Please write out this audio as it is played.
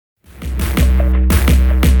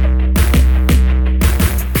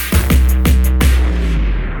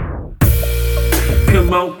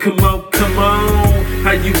on, come on, come on.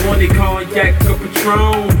 How you want it, cognac or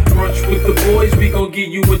Patron? Brunch with the boys, we gon' give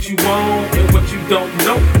you what you want. And what you don't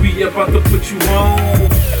know, we about to put you on.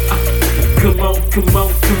 Come on, come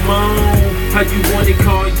on, come on. How you want it,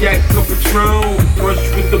 cognac or Patron?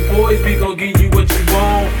 Brunch with the boys, we gon' give you what you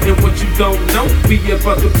want. And what you don't know, we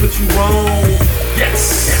about to put you on.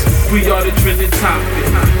 Yes, we are the trending topic.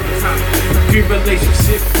 Three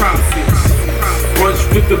relationship profits.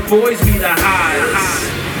 Brunch with the boys, we the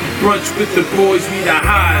hottest. Brunch with the boys, we the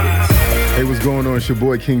hottest. Hey, what's going on? It's your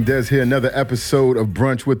boy King Des here. Another episode of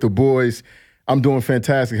Brunch with the Boys. I'm doing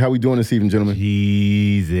fantastic. How we doing this evening, gentlemen?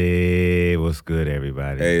 Easy. What's good,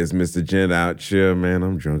 everybody? Hey, it's Mr. Jen out here, man.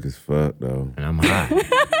 I'm drunk as fuck, though. And I'm hot.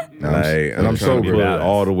 I'm sober. Put it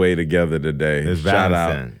all the way together today. It's Shout out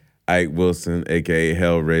balancing. Ike Wilson, a.k.a.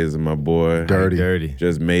 Hellraiser, my boy. Dirty.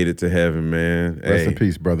 Just made it to heaven, man. Rest in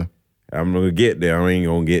peace, brother. I'm going to get there. I ain't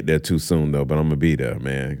going to get there too soon, though, but I'm going to be there,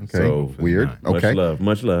 man. Okay. So, Weird. Okay.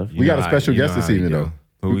 Much love. We got a special guest this evening, though.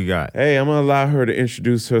 Who we got? Hey, I'm going to allow her to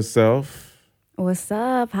introduce herself. What's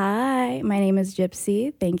up? Hi, my name is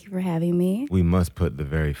Gypsy. Thank you for having me. We must put the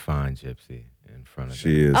very fine Gypsy in front of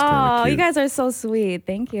She is Oh, kind of cute. you guys are so sweet.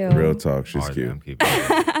 Thank you. Real talk, she's cute.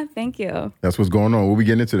 Thank you. That's what's going on. What we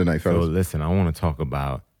getting into tonight, So fellas? listen, I want to talk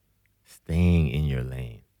about staying in your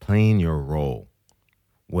lane, playing your role,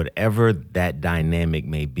 whatever that dynamic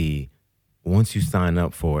may be. Once you sign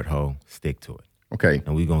up for it, stick to it, Okay.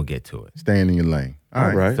 and we're gonna get to it. Staying in your lane. All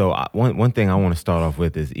right. So one thing I want to start off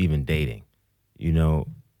with is even dating. You know,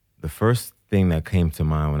 the first thing that came to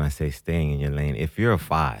mind when I say staying in your lane, if you're a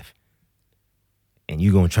 5 and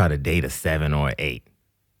you're going to try to date a 7 or an 8,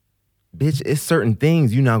 bitch, it's certain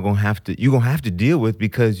things you're going to have to deal with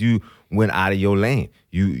because you went out of your lane.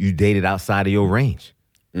 You dated outside of your range.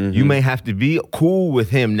 Mm-hmm. You may have to be cool with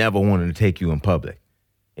him never wanting to take you in public.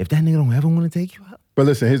 If that nigga don't ever want to take you out. But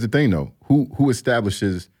listen, here's the thing, though. Who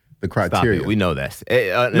establishes the criteria? Stop it. We know that.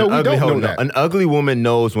 No, we don't know that. An ugly woman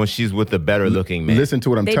knows when she's with a better looking man. Listen to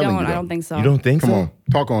what I'm They telling don't. you, though. I don't think so. You don't think Come so? on.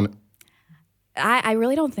 Talk on it. I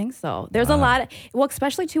really don't think so. There's a lot. Well,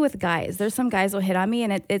 especially too with guys. There's some guys who hit on me,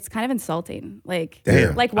 and it's kind of insulting. Like,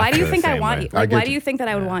 Damn. why do you feel think the I same want way. you? I Like, get why do you. you think that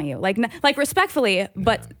I would want you? Like respectfully,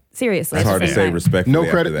 but seriously. It's at hard the to same say time. respectfully No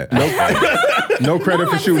credit. after that. No credit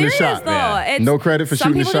for I'm shooting serious, the shot. though. It's- No credit for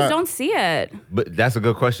some shooting the people shot. just don't see it. But that's a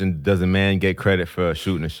good question. Does a man get credit for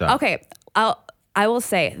shooting a shot? Okay, I will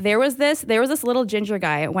say there was this little ginger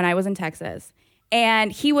guy when I was in Texas,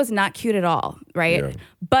 and he was not cute at all, right? Yeah.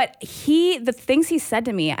 But the things he said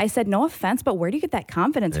to me, I said, no offense, but where do you get that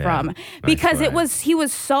confidence from? Because he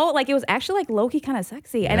was so like, it was actually like low-key kind of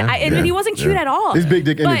sexy, and he wasn't cute at all. This big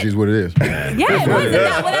dick But- energy is what it is. Yeah, it was.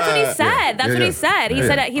 Well, that's what he said. That's what he said. He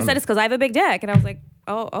Yeah. said it's because I have a big dick, and I was like,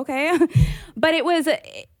 oh, okay. But it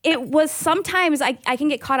was sometimes I can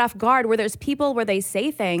get caught off guard where there's people where they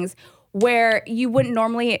say things where you wouldn't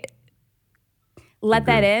normally let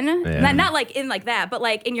that in. Yeah. Not like in like that, but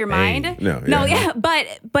like in your mind. No, yeah. But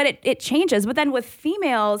it changes. But then with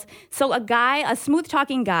females, so a smooth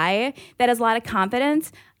talking guy that has a lot of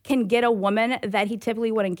confidence can get a woman that he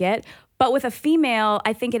typically wouldn't get. But with a female,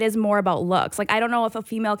 I think it is more about looks. Like, I don't know if a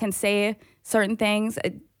female can say certain things.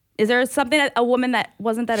 Is there something that a woman that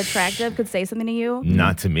wasn't that attractive could say something to you?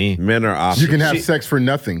 Not to me. Men are options. You can have sex for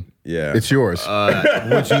nothing. Yeah. It's yours.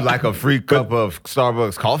 Would you like a free cup of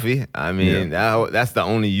Starbucks coffee? I mean, that's the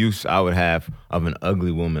only use I would have of an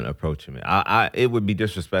ugly woman approaching me. It would be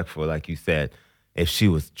disrespectful, like you said, if she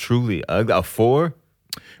was truly ugly. A 4?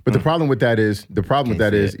 But the problem with that is,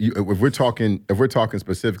 see if we're talking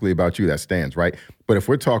specifically about you, that stands, right? But if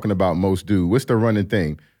we're talking about most dudes, what's the running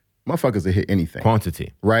thing? Motherfuckers will hit anything.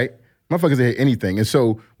 Quantity. Right? Motherfuckers will hit anything. And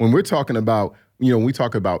so when we're talking about, when we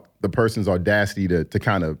talk about the person's audacity to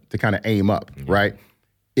kind of aim up, right?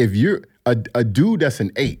 If you're a dude that's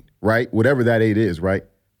an 8, right? Whatever that 8 is, right?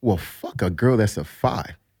 Well, fuck a girl that's a 5.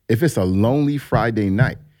 If it's a lonely Friday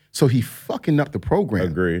night. So he fucking up the program.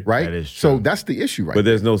 Agreed. Right? That is So true. that's the issue, right? But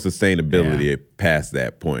there's no sustainability past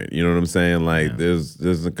that point. You know what I'm saying? Like, there's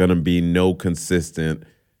going to be no consistent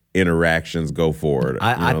interactions go forward.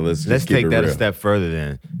 Let's just keep take it that real. a step further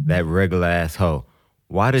then. That regular ass hoe.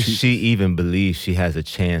 Why does she even believe she has a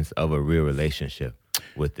chance of a real relationship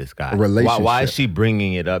with this guy? A relationship. Why is she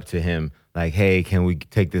bringing it up to him like, hey, can we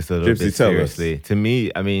take this a little Gypsy, bit tell us. seriously? To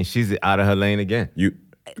me, I mean, she's out of her lane again. Go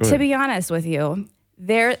To ahead. be honest with you,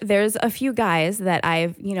 there's a few guys that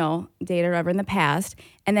I've, dated or ever in the past.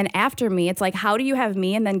 And then after me, it's like, how do you have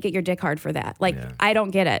me and then get your dick hard for that? Like, I don't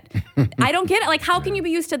get it. I don't get it. Like, how can you be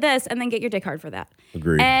used to this and then get your dick hard for that?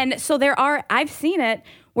 Agreed. And so I've seen it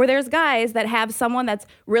where there's guys that have someone that's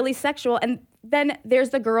really sexual and then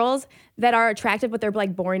there's the girls that are attractive, but they're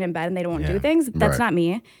like boring in bed and they don't want to Yeah. do things. That's Right. not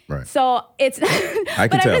me. Right. So it's. I can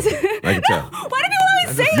but tell. I'm just- I can tell. Why do people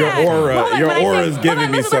always say Your that? aura- Hold on, your when I aura say- is hold giving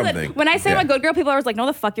on, me listen. something. When I say I'm Yeah. a good girl, people are always like, "No,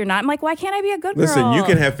 the fuck you're not." I'm like, "Why can't I be a good girl?" Listen, you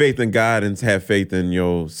can have faith in God and have faith in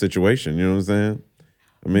your situation. You know what I'm saying?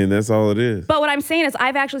 I mean, that's all it is. But what I'm saying is,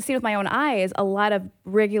 I've actually seen with my own eyes a lot of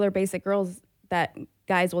regular basic girls that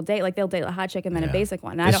guys will date. Like they'll date a hot chick and then a Yeah. basic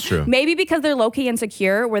one. It's true. Maybe because they're low key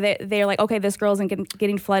insecure, where they're like, okay, this girl isn't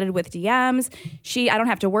getting flooded with DMs. I don't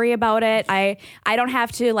have to worry about it. I don't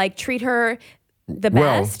have to like treat her the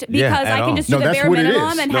Well, best yeah, because at I can all. just No, do the that's bare what it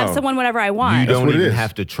minimum is. and have No. someone whenever I want. You don't what it even is.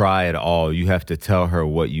 have to try at all. You have to tell her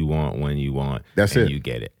what you want when you want. That's and it. You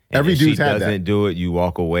get it. And Every if she dude's had that. doesn't do it, you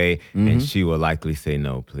walk away, and she will likely say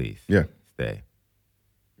no. Please, Yeah. stay.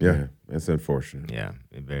 Yeah. That's unfortunate. Yeah,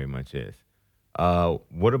 it very much is.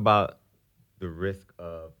 What about the risk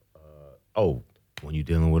of when you're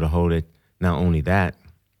dealing with a hoe that not only that,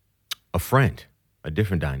 a friend, a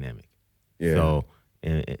different dynamic. Yeah. So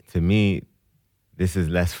to me, this is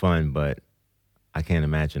less fun, but I can't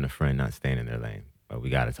imagine a friend not staying in their lane. But we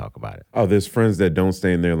got to talk about it. Oh, there's friends that don't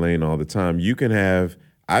stay in their lane all the time.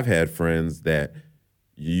 I've had friends that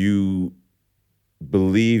you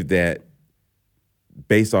believe that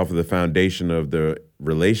based off of the foundation of the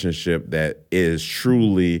relationship that is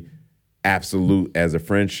truly absolute as a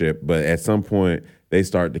friendship, but at some point they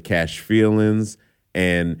start to catch feelings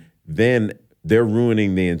and then they're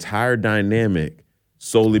ruining the entire dynamic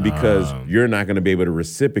solely because you're not going to be able to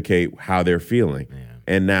reciprocate how they're feeling.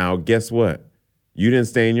 And now guess what? You didn't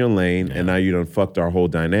stay in your lane and now you done fucked our whole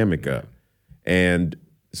dynamic up. And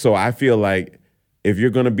so I feel like if you're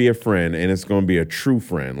going to be a friend and it's going to be a true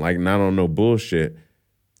friend, like not on no bullshit,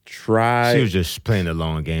 try. She was just playing the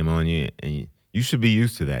long game on you, and you should be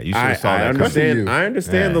used to that. You should I have saw that coming. understand. you. I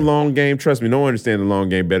understand Yeah. the long game. Trust me, no one understands the long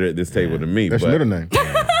game better at this table than me. That's but, your middle name.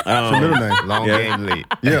 That's your middle name. Long game lead.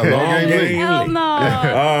 Yeah, long game lead. Hell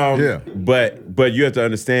no. Yeah. But you have to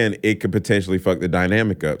understand it could potentially fuck the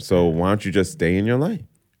dynamic up. So why don't you just stay in your lane?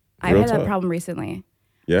 I Real had that talk. problem recently.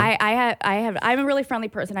 Yeah. I'm a really friendly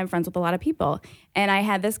person. I'm friends with a lot of people. And I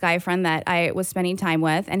had this guy friend that I was spending time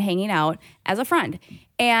with and hanging out as a friend.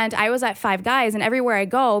 And I was at Five Guys, and everywhere I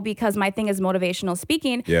go, because my thing is motivational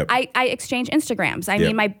speaking, Yep. I exchange Instagrams. I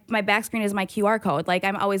Yep. mean, my back screen is my QR code. Like,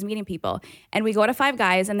 I'm always meeting people. And we go to Five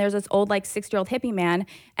Guys, and there's this old, like, 6-year-old hippie man.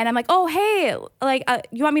 And I'm like, oh, hey, like,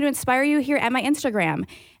 you want me to inspire you here at my Instagram?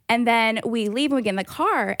 And then we leave, and we get in the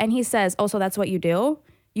car, and he says, oh, so that's what you do?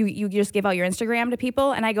 You just give out your Instagram to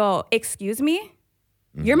people? And I go, excuse me?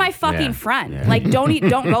 You're my fucking Yeah. friend. Yeah. Like, don't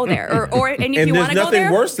go there. And if And you there's want to go nothing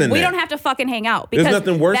there, worse than we that. don't have to fucking hang out There's because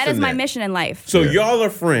nothing worse that is than my that. mission in life. So y'all are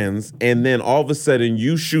friends, and then all of a sudden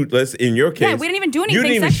you shoot. In your case, Yeah, we didn't even do You anything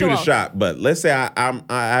didn't even shoot a sexual. shot. But let's say I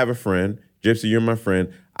have a friend, Gypsy. You're my friend.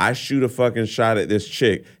 I shoot a fucking shot at this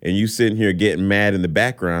chick, and you sitting here getting mad in the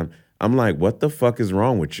background. I'm like, what the fuck is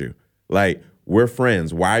wrong with you? Like, we're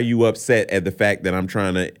friends. Why are you upset at the fact that I'm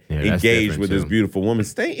trying to Yeah, that's engage different, with this too. beautiful woman?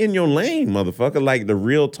 Stay in your lane, motherfucker. Like the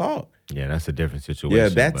real talk. Yeah, that's a different situation. Yeah,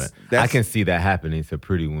 that's- but I can see that happening to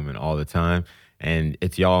pretty women all the time, and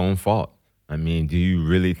it's y'all own fault. I mean, do you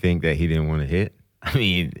really think that he didn't want to hit? I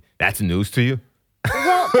mean, that's news to you?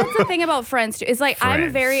 Well, that's the thing about friends too. Is like I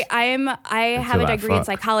have Until a I degree in fuck.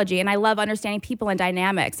 psychology, and I love understanding people and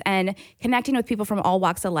dynamics and connecting with people from all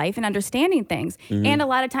walks of life and understanding things. Mm-hmm. And a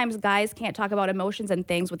lot of times, guys can't talk about emotions and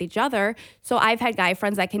things with each other. So I've had guy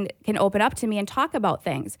friends that can open up to me and talk about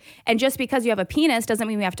things. And just because you have a penis doesn't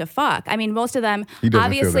mean we have to fuck. I mean, most of them, He doesn't feel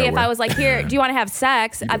obviously, that if way. I was like, "Here, do you want to have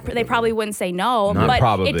sex?" they probably wouldn't say no. Not but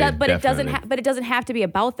probably, it does. But it doesn't. definitely. But it doesn't have to be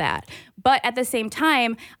about that. But at the same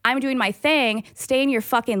time, I'm doing my thing. Stay in your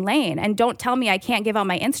fucking lane, and don't tell me I can't give out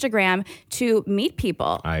my Instagram to meet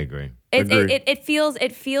people. I agree. Agree. It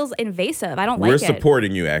feels invasive. I don't We're like it.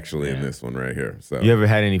 supporting you actually in this one right here. So You ever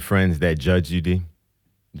had any friends that judge you, D?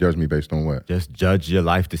 Judge me based on what? Just judge your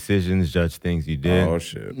life decisions, judge things you did? oh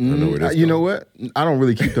shit, I know where this You know going. what? I don't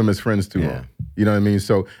really keep them as friends too Yeah. long. You know what I mean?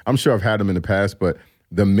 So I'm sure I've had them in the past, but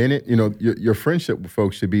the minute, your friendship with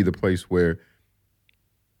folks should be the place where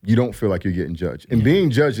you don't feel like you're getting judged. And being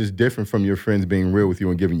judged is different from your friends being real with you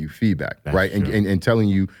and giving you feedback, right? true. And telling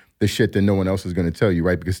you the shit that no one else is going to tell you,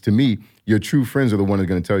 right? Because to me, your true friends are the ones that are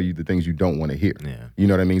going to tell you the things you don't want to hear. Yeah. You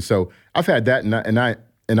know what I mean? So I've had that,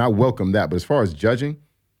 and I welcome that. But as far as judging,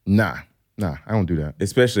 nah, I don't do that.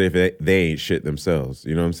 Especially if they ain't shit themselves.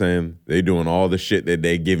 You know what I'm saying? They doing all the shit that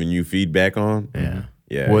they giving you feedback on. Yeah.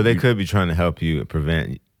 Yeah. Well, they you- could be trying to help you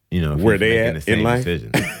prevent, if Where you're they making at the same in life?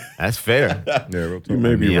 decision. That's fair. Yeah, real talk. You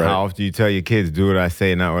may I be mean, right. how often you tell your kids, do what I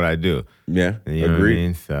say, not what I do? Yeah. You know Agreed. what I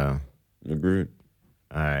mean? So, Agreed.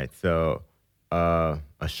 all right. So, a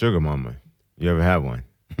sugar mama. You ever have one?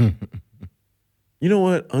 You know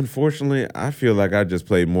what? Unfortunately, I feel like I just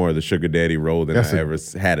played more of the sugar daddy role than I ever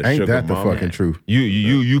had a Ain't sugar that the mama. fucking truth?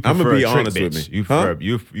 You prefer I'ma be a trick honest bitch. with me. You Huh?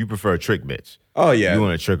 prefer you prefer a trick bitch. Oh yeah, You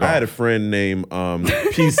want to trick I had a off. friend named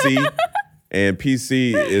PC, and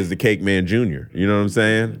PC is the Cake Man Jr. You know what I'm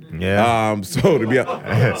saying? Yeah. So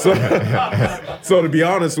to be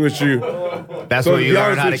honest with you, That's so where to you be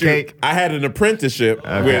learn honest how to with you, cake. I had an apprenticeship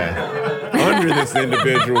with under this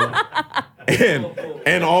individual.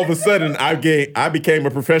 And all of a sudden, I became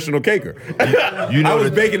a professional caker. You know I was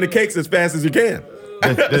the- baking the cakes as fast as you can.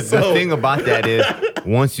 The So- thing about that is,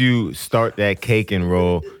 once you start that cake and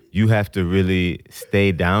roll, you have to really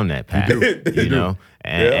stay down that path. You know,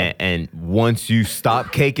 and once you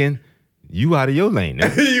stop caking, you out of your lane.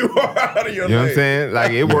 Now. You are out of your You know what I'm lane. saying?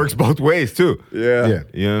 Like it works both ways too. Yeah. Yeah.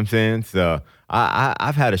 You know what I'm saying? So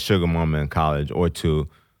I've had a sugar mama in college or two,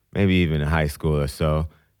 maybe even in high school or so,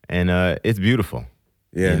 and it's beautiful.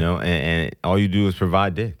 Yeah. You know, and all you do is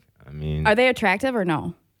provide dick. I mean, Are they attractive or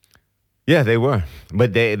no? yeah, they were,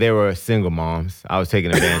 but they were single moms. I was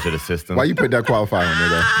taking advantage of the system. Why you put that qualifier on there,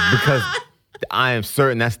 though? Because I am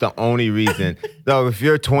certain that's the only reason. Though, if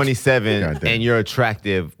you're 27 Goddamn. and you're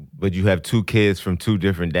attractive, but you have two kids from two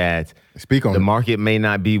different dads, Speak on the it. market may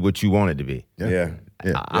not be what you want it to be. Yeah.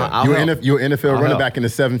 Yeah. I'll You're help. you're an NFL I'll running help. back in the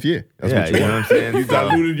 7th year. That's Yeah, what you know what I'm saying? You So,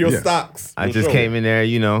 diluted your Yeah. stocks. I for just sure. came in there,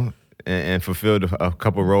 you know, and fulfilled a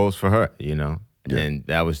couple roles for her, you know. And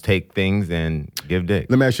that was take things and give dick.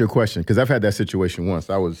 Let me ask you a question, because I've had that situation once.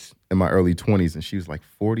 I was in my early 20s, and she was like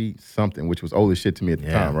 40-something, which was old as shit to me at the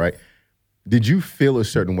Yeah. time, right? Did you feel a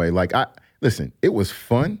certain way? Like, listen, it was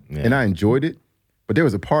fun, Yeah. and I enjoyed it, but there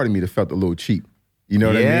was a part of me that felt a little cheap. You know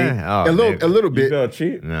what I mean? Yeah? Oh, a little You bit. felt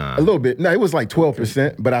cheap. Nah. A little bit. No, it was like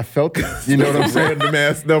 12%, but I felt it. You know what I'm saying? Random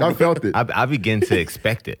ass number. I felt it. I began to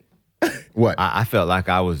expect it. What? I felt like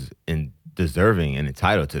I was deserving and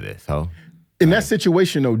entitled to this. So In that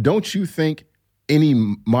situation, though, don't you think any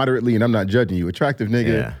moderately, and I'm not judging you, attractive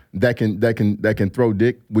nigga Yeah. that can throw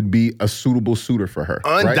dick would be a suitable suitor for her?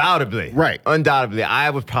 right? undoubtedly, Right. Undoubtedly, I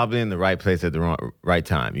was probably in the right place at the right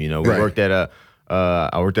time. You know, we Right. worked at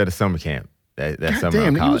I worked at a summer camp that God summer. damn,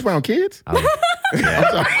 in nigga, you college. was around kids?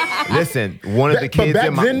 Listen, one of the But kids back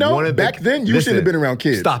in my then, though, one of the, back then, you shouldn't have been around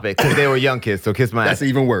kids. Stop it, because they were young kids. So kiss my That's ass.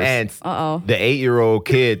 even worse. And Uh-oh. the 8-year-old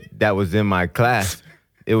kid that was in my class,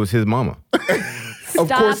 it was his mama. Of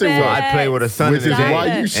course it Stop was. I'd play with her son Which in is the day, why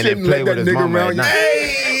you and then shouldn't play let that with his nigga mama at around you.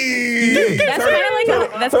 night.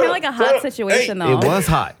 That's kind of like a hot situation, though. It was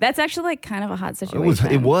hot. That's actually like kind of a hot It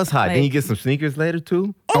situation. was hot. Like, Then you get some sneakers later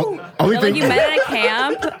too. Only like thing, you met at a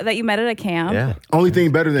camp. That you met at a camp. Yeah. only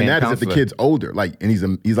thing better than Camp that is if the counselor. kid's older, like, and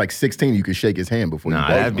he's like 16, you could shake his hand before Nah,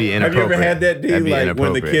 you that'd be Have you inappropriate. ever had that deal That'd be like when the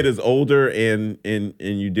inappropriate. kid is older and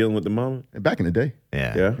you dealing with the mama? Back in the day,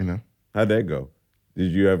 Yeah. Yeah. you know. How'd that go?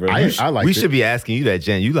 Did you ever? I liked We it. should be asking you that,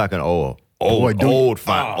 Jen. You like an Boy, old God,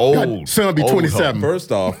 son be old 27. hoe.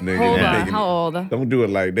 First off, nigga, Hold you on. making- How old? don't do it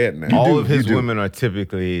like that now. All do, of his you do. women are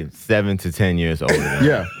typically 7 to 10 years older than him.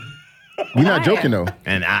 Yeah. We're not Why? joking, though.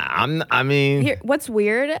 And I mean, Here, what's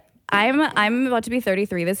weird? I'm about to be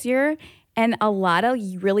 33 this year, and a lot of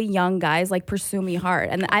really young guys like pursue me hard,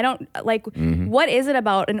 and I don't like. Mm-hmm. What is it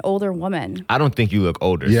about an older woman? I don't think you look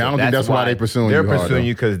older. Yeah, I don't think that's why they pursuing They're you hard, pursuing though.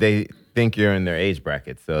 you because they think you're in their age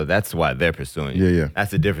bracket. So that's why they're pursuing you. Yeah, yeah.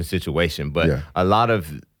 That's a different situation. But Yeah. a lot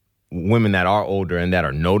of women that are older and that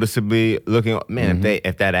are noticeably looking, man, Mm-hmm.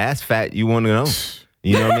 if that ass fat, you want to know.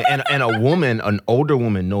 You know what I mean? And a woman, an older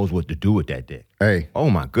woman knows what to do with that dick. Hey, Oh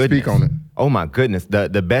my goodness. Speak on it. Oh my goodness.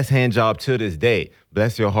 The best hand job to this day.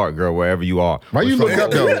 Bless your heart, girl, wherever you are. why you look up,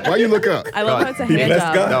 though? Why you look up? I love how it's a hand Let's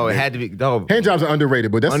job. go. No, it had to be Hand jobs are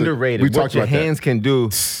underrated, but that's underrated. we What talked your about hands can do.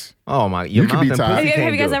 Oh my! Your You could mouth be and tied. pussy Have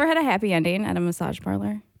can't you guys do it. ever had a happy ending at a massage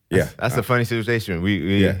parlor? Yeah, That's a funny situation.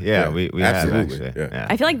 We Yeah, we absolutely. have actually. Yeah.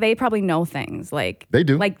 I feel like they probably know things like They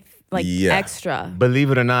do. like Yeah. extra.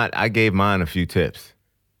 Believe it or not, I gave mine a few tips.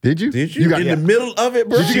 Did you? Did you, got, in the middle of it,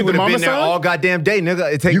 bro? Did you She get would the have mama been there side? all goddamn day,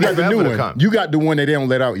 nigga. It take You me got the forever new to one. come. You got the one that they don't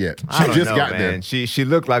let out yet. I She don't just know, got man. there. She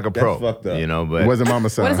looked like a pro. fucked up. You know, but It wasn't mama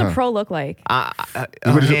son. What does a huh? pro look like? her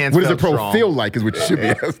What does hands what does a felt pro strong. feel like? Is what you should be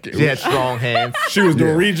asking. She had strong hands. She was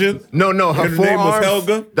Norwegian. No, her Her name was forearms.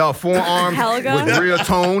 Helga? The forearms Helga? was real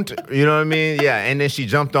toned. You know what I mean? Yeah, and then she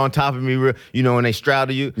jumped on top of me. You know, when they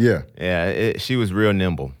straddle you. Yeah. Yeah. She was real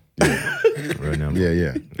nimble. Real nimble.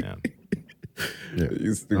 Yeah. Yeah.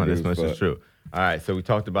 You stupid No, this as much fuck. is true. All right, so we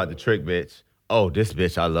talked about the trick bitch. Oh, this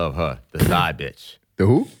bitch, I love her. The side bitch. The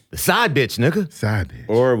who? The side bitch, nigga. Side bitch.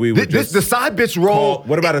 Or we would The just side bitch call, role.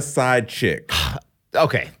 what about a side chick?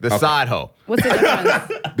 Okay, the side hoe. What's the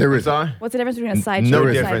difference? There is. Sorry? What's the difference between a side chick No and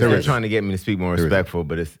a difference. side They're chick? trying to get me to speak more respectful,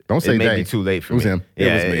 but Don't say it may they. be too late for It was me. him. It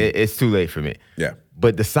Yeah, was me. it's too late for me. Yeah.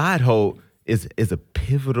 But the side hoe is a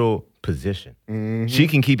pivotal position. She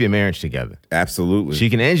can keep your marriage together. Absolutely. She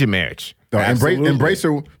can end your marriage. No, Absolutely. embrace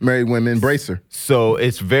her, married women, embrace her. So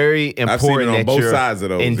it's very important seen it on that both you're sides of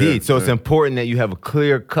those, indeed. yeah. So it's Yeah. important that you have a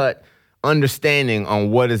clear cut understanding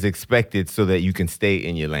on what is expected so that you can stay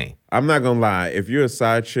in your lane. I'm not gonna lie. If you're a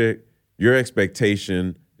side chick, your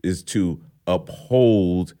expectation is to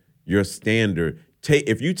uphold your standard.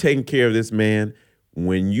 If you taking care of this man,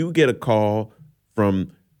 when you get a call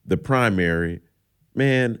from the primary,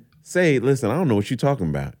 man, say, listen, I don't know what you're talking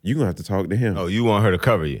about. You're gonna have to talk to him. Oh, you want her to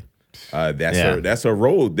cover you. That's a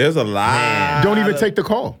role. There's a lot. Don't even take the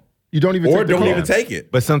call. You don't even Or take the don't call. even take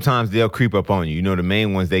it. But sometimes they'll creep up on you. You know, the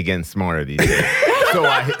main ones, they getting smarter these days. So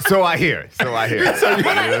I hear. You know what I'm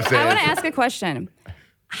saying? I want to ask a question.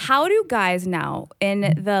 How do guys now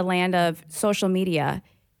in the land of social media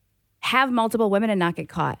have multiple women and not get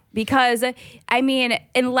caught? Because I mean,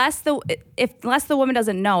 unless the woman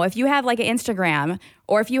doesn't know, if you have like an Instagram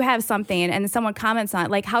or if you have something and someone comments on it,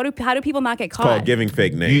 like how do people not get caught? Called giving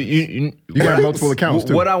fake names. You You got multiple accounts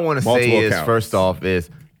too. What I want to say Multiple is, accounts. first off, is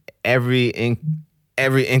every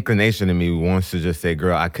inclination in me wants to just say,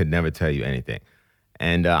 girl, I could never tell you anything.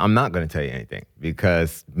 And I'm not going to tell you anything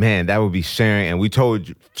because, man, that would be sharing. And we told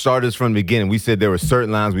you, started from the beginning, we said there were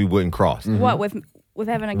certain lines we wouldn't cross What with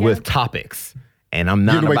having a with topics. And I'm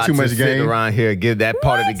not Giving away about too to much sit game. around here give that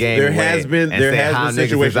part of the game there away has been and say how niggas is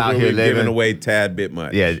situations out where here we've given living. away tad bit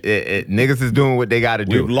much. Yeah, niggas is doing what they got to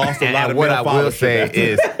do. We've lost a lot And of what male I will say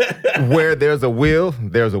followership. is, where there's a will,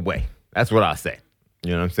 there's a way. That's what I say.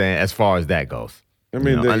 You know what I'm saying? As far as that goes. I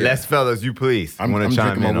mean, You know, unless fellas, you please I'm want to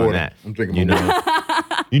chime drinking in my on water. that. I'm drinking you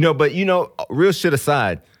my know, but real shit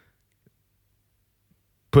aside,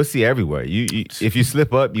 pussy everywhere. You if you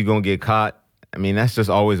slip up, you're gonna get caught. I mean, that's just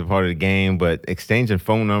always a part of the game. But exchanging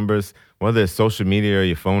phone numbers, whether it's social media or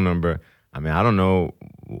your phone number, I mean, I don't know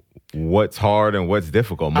what's hard and what's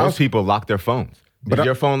difficult. Most people lock their phones. Is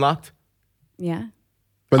your phone locked? Yeah.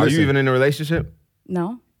 But Are listen, you even in a relationship?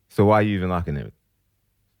 No. So why are you even locking it?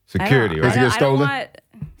 Security, Does right? it get stolen?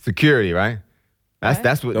 Security, right?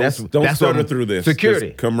 That's what Don't that's stutter what, through this. Security.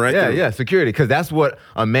 Just come right yeah, through. Yeah, security. Because that's what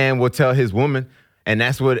a man will tell his woman, and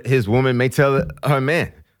that's what his woman may tell her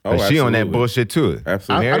man. Oh, But she on that absolutely. bullshit too.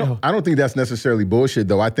 Absolutely. I don't think that's necessarily bullshit,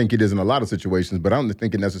 though. I think it is in a lot of situations, but I don't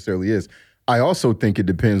think it necessarily is. I also think it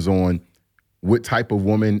depends on what type of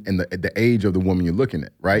woman and the age of the woman you're looking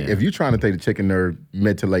at, right? Yeah. If you're trying to date a chick in their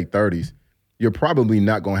mid to late 30s, you're probably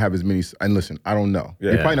not going to have as many, and listen, I don't know.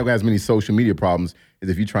 Yeah. You're probably not going to have as many social media problems as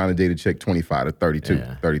if you're trying to date a chick 25 to 32,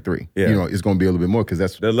 Yeah. 33. Yeah. You know, it's going to be a little bit more because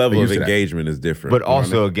that's The level they're of used to that. engagement is different. But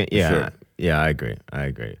also, again, Sure. I agree.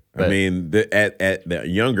 I But- mean, at the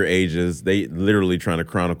younger ages, they literally trying to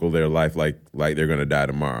chronicle their life like they're gonna die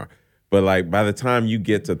tomorrow. But like by the time you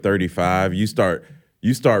get to 35, you start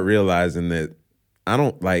realizing that I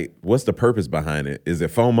don't like. What's the purpose behind it? Is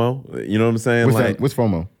it FOMO? You know what I'm saying? What's like that? What's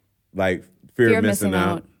FOMO? like fear of missing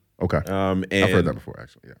out. Okay. And I've heard that before,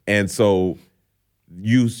 actually. Yeah. And so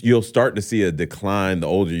you'll start to see a decline the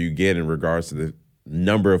older you get in regards to the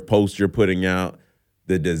number of posts you're putting out,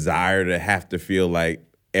 the desire to have to feel like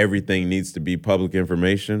everything needs to be public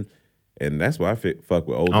information. And that's why I fuck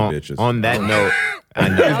with older bitches. On that note, I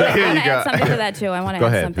know. I want Here to you go. add something to that too. I want to Go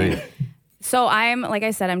add ahead, something. please. So like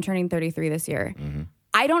I said, I'm turning 33 this year.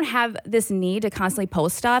 I don't have this need to constantly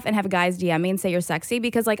post stuff and have guys DM me and say you're sexy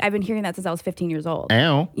because like I've been hearing that since I was 15 years old.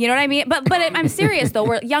 Ow. You know what I mean? But I'm serious though.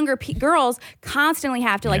 Where younger girls constantly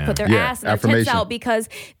have to like put their Yeah, ass and their tits affirmation. out because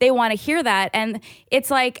they want to hear that. And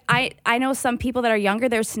it's like I know some people that are younger.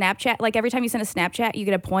 Their Snapchat, like every time you send a Snapchat, you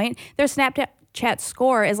get a point. Their Snapchat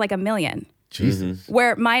score is like 1 million. Jesus.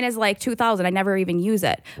 Where mine is like 2,000. I never even use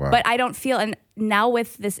it. Wow. But I don't feel, and now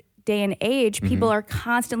with this day and age, people are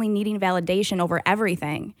constantly needing validation over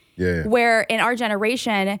everything. Yeah. Where in our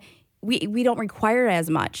generation, we don't require it as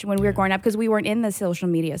much when we were growing up because we weren't in the social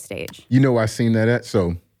media stage. You know where I seen that at?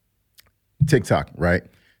 So TikTok, right?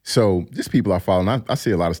 So just people I follow, and I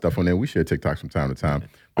see a lot of stuff on there. We share TikTok from time to time.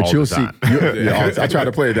 But All you'll the see, time. I try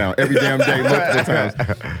to play it down every damn day, multiple times.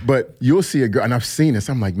 But you'll see a girl, and I've seen this.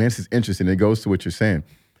 I'm like, man, this is interesting. It goes to what you're saying.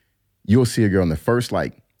 You'll see a girl in the first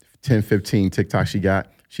like 10, 15 TikTok she got,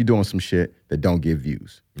 she doing some shit that don't get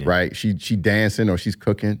views, right? She dancing or she's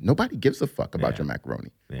cooking. Nobody gives a fuck about your macaroni,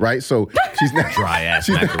 right? So she's not Dry ass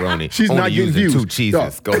she's macaroni. She's Only not getting using views. 2 cheeses.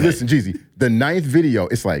 Dog, Go ahead. listen, Jeezy. The 9th video,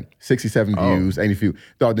 it's like 67 views, 80 views.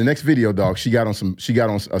 Dog, the next video, dog, she got on a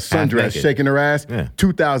sundress, naked. shaking her ass, Yeah.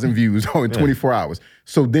 2,000 views in 24 hours.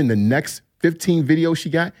 So then the next 15 videos she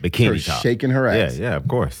got, Bikini her top. shaking her ass. Yeah, of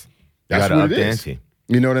course. You That's gotta what up it the is. ante.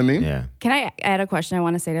 You know what I mean? Yeah. Can I add a question I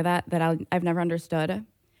want to say to that I've never understood?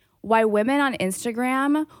 Why women on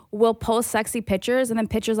Instagram will post sexy pictures and then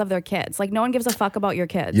pictures of their kids. Like, no one gives a fuck about your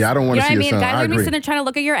kids. Yeah, I don't wanna You know see what I your mean? son. Guys I are gonna be agree. sitting there trying to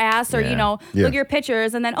look at your ass or, Yeah. look at your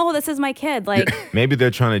pictures and then, oh, this is my kid. Like, Maybe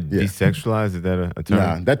they're trying to desexualize. Is that a term?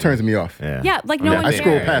 Nah, that turns me off. yeah, like no one I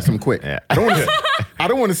scroll cares. past them quick. Yeah. I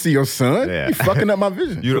don't want to see your son. Yeah. You're fucking up my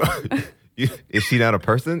vision. You don't, is she not a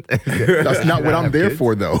person? That's not what I'm there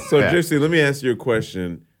for, though. So, Yeah. Gypsy, let me ask you a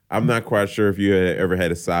question. I'm not quite sure if you had ever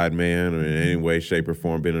had a side man or in any way, shape, or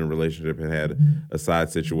form been in a relationship and had a side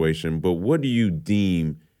situation, but what do you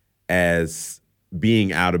deem as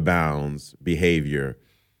being out of bounds behavior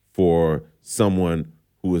for someone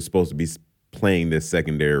who is supposed to be playing this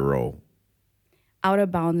secondary role? Out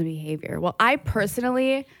of bounds behavior. Well, I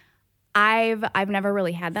personally, I've never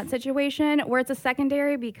really had that situation where it's a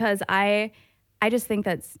secondary because I just think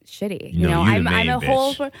that's shitty. You know, you the I'm main a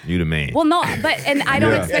whole. bitch. You the main. Well, no, and I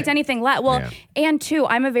don't Yeah. expect anything less. Well, Yeah. and two,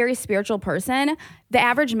 I'm a very spiritual person. The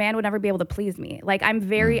average man would never be able to please me. Like I'm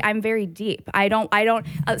very deep. I don't.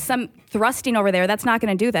 Some thrusting over there. That's not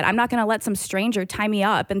going to do that. I'm not going to let some stranger tie me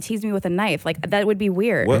up and tease me with a knife. Like that would be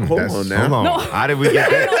weird. What? Hold That's- on now. Hold on. How did we get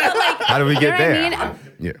there? How did we You get know there? what I mean?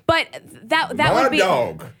 Yeah. But that My would be.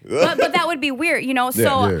 dog. But that would be weird, you know.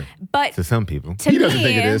 So, yeah. but To some people. to He me, doesn't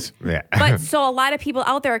think it is. Yeah. But so a lot of people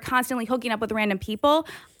out there are constantly hooking up with random people.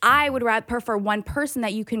 I would rather prefer one person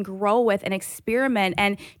that you can grow with and experiment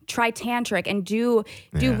and try tantric and do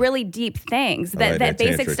really deep things. like That that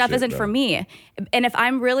basic tantric stuff shit, isn't though. for me. And if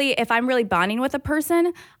I'm really bonding with a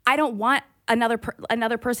person, I don't want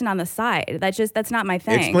another person on the side. That's not my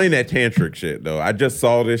thing. Explain that tantric shit, though. I just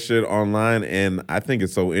saw this shit online, and I think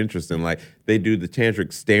it's so interesting. Like, they do the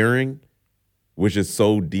tantric staring, which is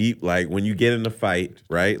so deep. Like, when you get in a fight,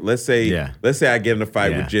 right? Let's say I get in a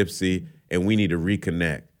fight with Gypsy, and we need to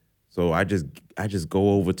reconnect. So I just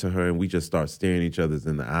go over to her, and we just start staring each other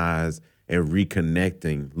in the eyes and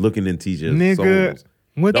reconnecting, looking into each other's Nigga, souls.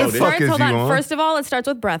 what No, the this- fuck is Hold you on. on? First of all, it starts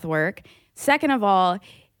with breath work. Second of all,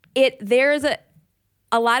 there's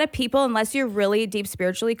a lot of people, unless you're really deep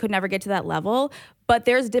spiritually, could never get to that level. But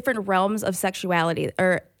there's different realms of sexuality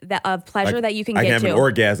or of pleasure that you can I get can have to. an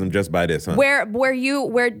orgasm just by this, huh? where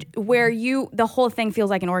you the whole thing feels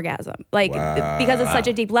like an orgasm, like because it's such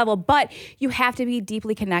a deep level. But you have to be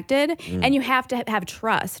deeply connected and you have to have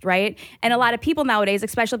trust, right? And a lot of people nowadays,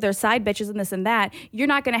 especially if they're side bitches and this and that, you're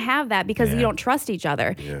not going to have that because you don't trust each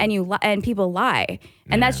other and people lie,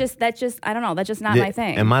 and that's just I don't know, that's just not my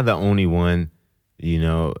thing. Am I the only one,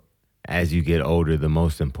 as you get older, the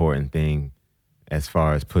most important thing as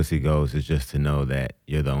far as pussy goes is just to know that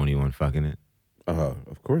you're the only one fucking it?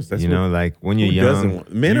 Of course. That's Like when you're who doesn't young,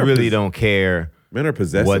 want- men you are really pos- don't care men are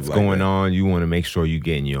possessive. what's like going that. on. You want to make sure you're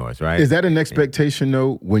getting yours, right? Is that an expectation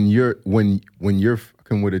though? When you're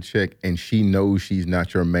fucking with a chick and she knows she's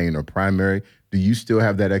not your main or primary, do you still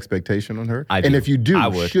have that expectation on her? I And do. if you do, I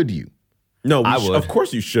would. should you? No, I would. of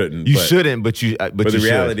course you shouldn't. You but, shouldn't, but you But you the should.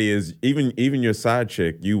 reality is, even your side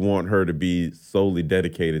chick, you want her to be solely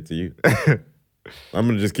dedicated to you. I'm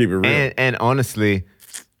gonna just keep it real. And honestly,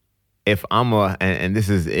 if I'm and this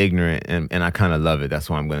is ignorant and I kind of love it, that's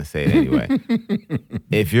why I'm gonna say it anyway.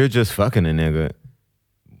 If you're just fucking a nigga,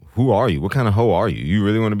 who are you? What kind of hoe are you? You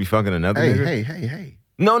really want to be fucking another nigga? Hey.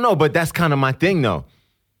 No, but that's kind of my thing though.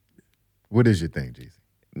 What is your thing,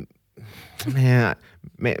 Jeezy? Man,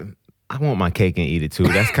 I want my cake and eat it too.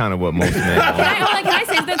 That's kind of what most men want. Can I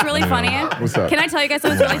say something that's really funny? What's up? Can I tell you guys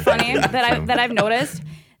something that's really funny that I've noticed?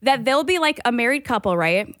 That they'll be like a married couple,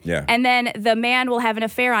 right? Yeah. And then the man will have an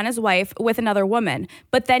affair on his wife with another woman.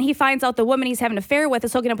 But then he finds out the woman he's having an affair with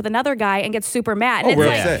is hooking up with another guy and gets super mad. And we're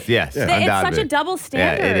it's like, upset. Yes, Yeah. it's such undoubtedly. a double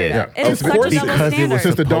standard. Yeah, it is. It is Of such course a it double is. Because it was standard.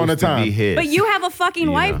 Since the dawn of supposed to be time. his. But you have a fucking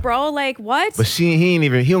You wife, know. bro. Like, what? But he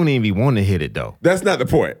don't even be wanting to hit it though. That's not the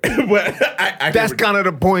point. But I That's kind of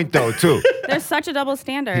the point though too. There's such a double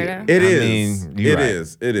standard. It I is. mean, you're It right.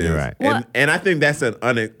 is. It is. You're right. And I think that's an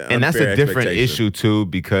unfair And that's a different expectation. issue too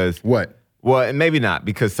because What? Well, and maybe not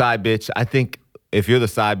because side bitch. I think if you're the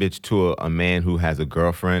side bitch to a man who has a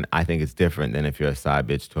girlfriend, I think it's different than if you're a side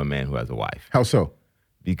bitch to a man who has a wife. How so?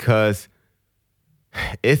 Because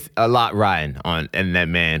it's a lot riding on and that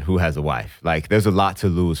man who has a wife. Like there's a lot to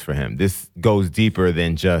lose for him. This goes deeper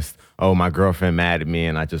than just, oh, my girlfriend mad at me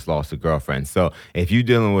and I just lost a girlfriend. So if you're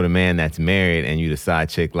dealing with a man that's married and you the side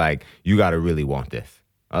chick, like you gotta really want this.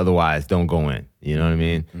 Otherwise, don't go in. You know what I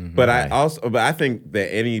mean? But I think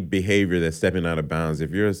that any behavior that's stepping out of bounds, if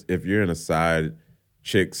you're in a side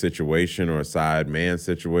chick situation or a side man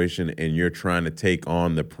situation and you're trying to take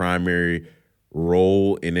on the primary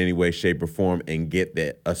role in any way, shape, or form and get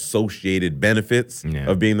the associated benefits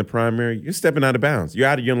of being the primary, you're stepping out of bounds. You're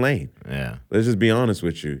out of your lane. Yeah. Let's just be honest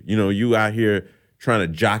with you. You know, you out here trying to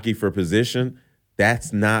jockey for position.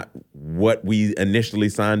 That's not what we initially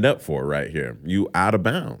signed up for right here. You out of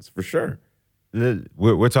bounds, for sure.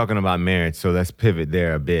 We're talking about marriage, so let's pivot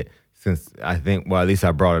there a bit, since I think, well, at least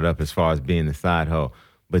I brought it up as far as being the side hoe.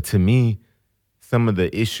 But to me, some of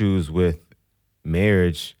the issues with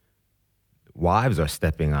marriage, wives are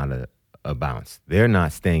stepping out of bounds. They're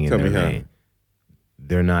not staying in their lane.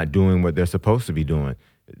 They're not doing what they're supposed to be doing.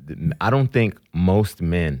 I don't think most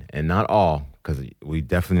men, and not all, because we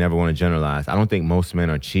definitely never want to generalize, I don't think most men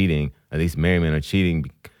are cheating, at least married men are cheating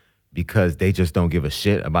because they just don't give a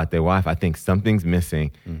shit about their wife. I think something's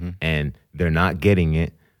missing and they're not getting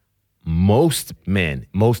it. Most men,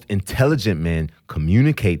 most intelligent men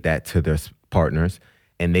communicate that to their partners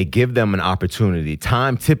and they give them an opportunity.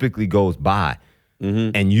 Time typically goes by.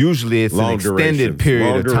 And usually it's an extended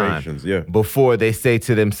period of time before they say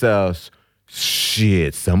to themselves,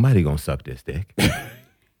 shit, somebody gonna suck this dick.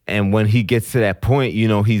 And when he gets to that point, you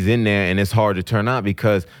know, he's in there and it's hard to turn out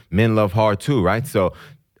because men love hard too, right? So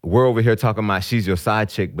we're over here talking about she's your side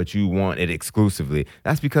chick, but you want it exclusively.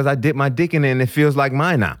 That's because I dip my dick in it and it feels like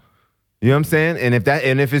mine now. You know what I'm saying?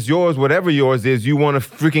 And if it's yours, whatever yours is, you want to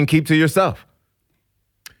freaking keep to yourself.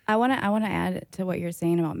 I want to add to what you're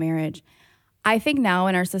saying about marriage. I think now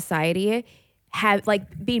in our society,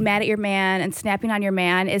 being mad at your man and snapping on your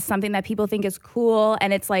man is something that people think is cool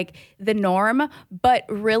and it's like the norm. But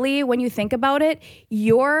really, when you think about it,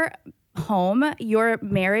 your home, your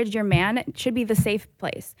marriage, your man should be the safe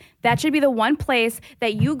place. That should be the one place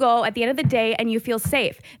that you go at the end of the day and you feel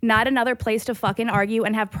safe, not another place to fucking argue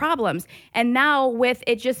and have problems. And now with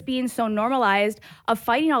it just being so normalized of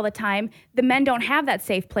fighting all the time, the men don't have that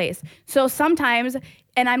safe place. So sometimes,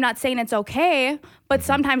 and I'm not saying it's okay, but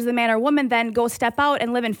sometimes the man or woman then go step out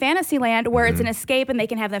and live in fantasy land where it's an escape and they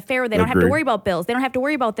can have an affair where they don't have to worry about bills. They don't have to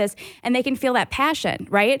worry about this and they can feel that passion,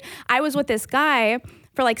 right? I was with this guy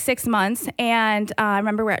for like 6 months and I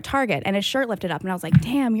remember we're at Target and his shirt lifted up and I was like,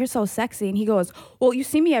 damn, you're so sexy. And he goes, well, you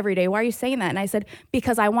see me every day. Why are you saying that? And I said,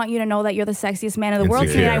 because I want you to know that you're the sexiest man in the world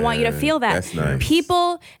today. And I want you to feel that. That's nice.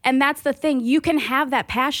 People, and that's the thing, you can have that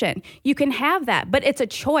passion. You can have that, but it's a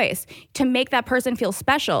choice to make that person feel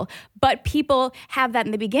special. But people have that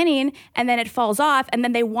in the beginning and then it falls off and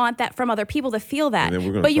then they want that from other people to feel that.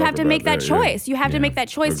 But you have to make that choice. You have to make that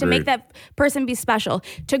choice to make that person be special,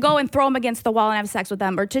 to go and throw them against the wall and have sex with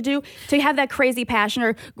them, or to have that crazy passion,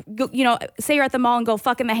 or, you know, say you're at the mall and go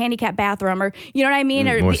fuck in the handicap bathroom, or, you know what I mean?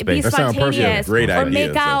 Or be spontaneous, or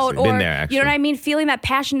make out, or, you know what I mean? Feeling that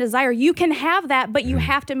passion, desire. You can have that, but you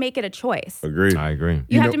have to make it a choice. Agreed. I agree.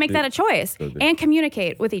 You have to make that a choice and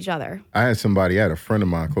communicate with each other. I had a friend of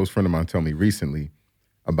mine, close friend of mine, tell me recently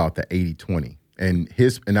about the 80-20.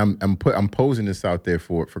 And I'm posing this out there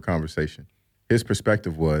for conversation. His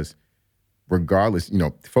perspective was, regardless, you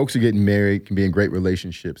know, folks are getting married, can be in great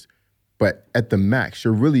relationships, but at the max,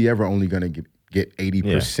 you're really ever only going to get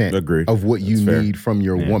 80% of what you need from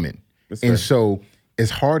your woman. And so as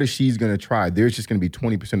hard as she's going to try, there's just going to be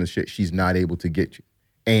 20% of shit she's not able to get you.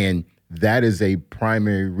 And that is a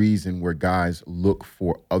primary reason where guys look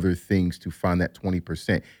for other things to find that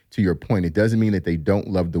 20%. To your point, it doesn't mean that they don't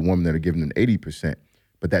love the woman that are giving them 80%,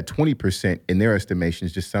 but that 20% in their estimation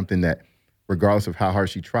is just something that, regardless of how hard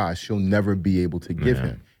she tries, she'll never be able to give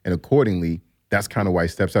him. And accordingly, that's kind of why he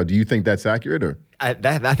steps out. Do you think that's accurate? Or I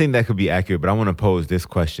think that could be accurate, but I want to pose this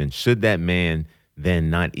question. Should that man then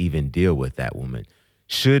not even deal with that woman?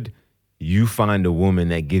 Should you find a woman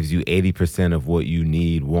that gives you 80% of what you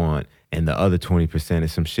need, want, and the other 20%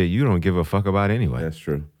 is some shit you don't give a fuck about anyway? That's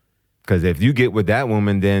true. Because if you get with that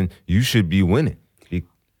woman, then you should be winning.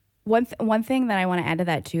 One thing that I want to add to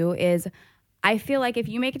that too is, I feel like if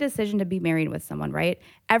you make a decision to be married with someone, right?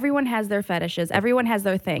 Everyone has their fetishes. Everyone has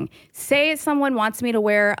their thing. Say someone wants me to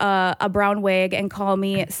wear a brown wig and call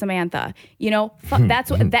me Samantha. You know,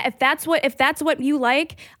 if that's what you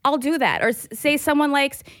like, I'll do that. Or say someone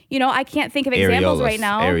likes, you know, I can't think of examples right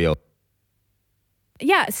now.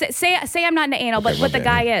 Yeah, say I'm not into anal, but what the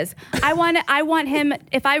guy is. I want him,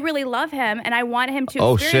 if I really love him and I want him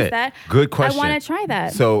to experience that. Good question. I want to try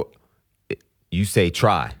that. So you say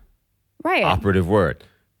try. Right. Operative word.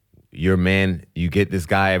 Your man, you get this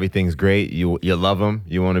guy, everything's great. You love him.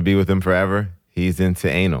 You want to be with him forever. He's into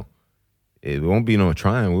anal. It won't be no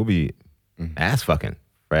trying. We'll be ass fucking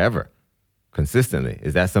forever, consistently.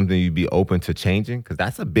 Is that something you'd be open to changing? Because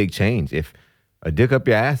that's a big change. If a dick up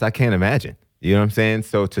your ass, I can't imagine. You know what I'm saying?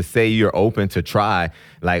 So to say you're open to try,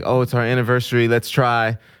 like, oh, it's our anniversary, let's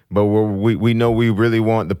try, but we know we really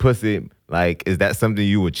want the pussy. Like, is that something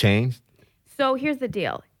you would change? So here's the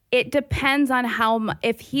deal. It depends on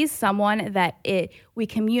if he's someone that we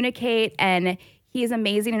communicate and he's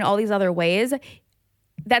amazing in all these other ways,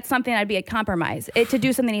 that's something I'd be a compromise to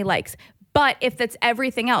do something he likes. But if that's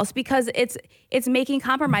everything else, because it's making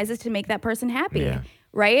compromises to make that person happy,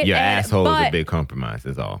 right? Your asshole is a big compromise,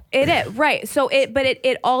 is all. It is, right. So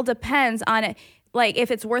it all depends on it, like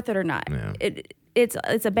if it's worth it or not. Yeah.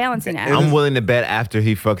 It's a balancing act. I'm willing to bet after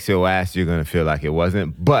he fucks your ass, you're gonna feel like it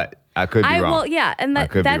wasn't. But I could be wrong. Well, yeah, and I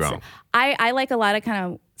could be wrong. I like a lot of kind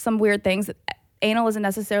of some weird things. Anal isn't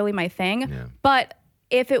necessarily my thing, Yeah. but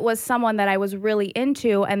if it was someone that I was really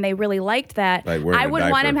into and they really liked that, Like wearing I a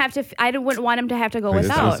wouldn't want him diaper. wouldn't want him to have to go There's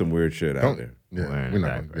without. some weird shit out there. Yeah, Wearing we're a not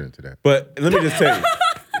going diaper. to get into that. But let me just tell you.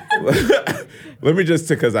 Let me just,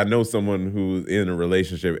 because I know someone who's in a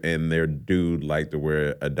relationship and their dude liked to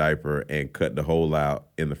wear a diaper and cut the hole out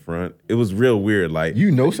in the front. It was real weird. Like,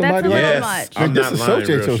 You know somebody a like little that? much. I'm not lying, Disassociate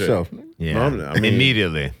real shit. yourself. Yeah. No, I mean-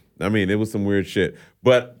 Immediately. I mean, it was some weird shit.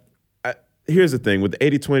 But here's the thing. With the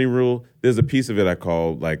 80-20 rule, there's a piece of it I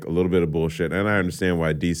call like a little bit of bullshit. And I understand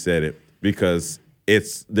why D said it, because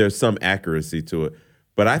there's some accuracy to it.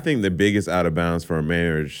 But I think the biggest out of bounds for a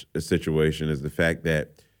marriage situation is the fact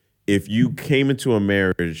that if you came into a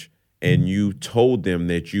marriage and you told them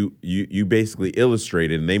that you basically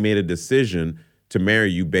illustrated and they made a decision to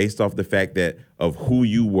marry you based off the fact that of who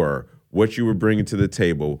you were, what you were bringing to the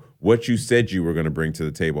table, what you said you were going to bring to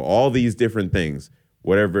the table, all these different things,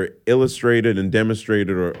 whatever illustrated and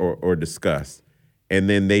demonstrated or discussed, and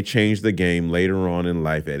then they change the game later on in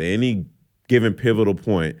life at any given pivotal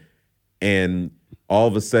point, and all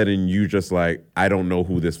of a sudden you just like, I don't know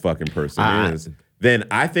who this fucking person is, then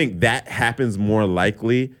I think that happens more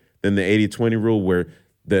likely than the 80-20 rule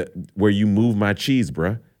where you move my cheese,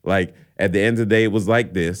 bruh. Like, at the end of the day, it was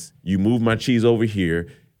like this. You move my cheese over here.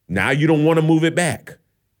 Now you don't want to move it back.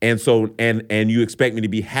 And so, and you expect me to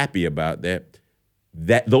be happy about that.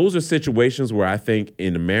 Those are situations where I think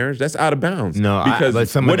in a marriage, that's out of bounds. No, because but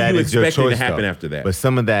some what of that are you is your expecting choice, to happen though. after that? But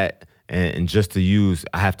some of that, and just to use,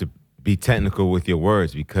 I have to be technical with your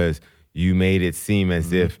words because you made it seem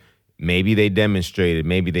as if maybe they demonstrated,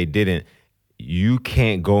 maybe they didn't. You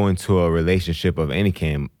can't go into a relationship of any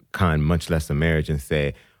kind, much less a marriage, and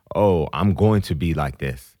say, "Oh, I'm going to be like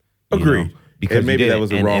this." You Agreed. know? Because And maybe you that didn't. was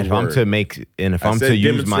the And wrong if I'm word. to make, and if I I'm said to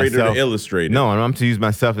use demonstrated or myself, illustrated. No, and I'm to use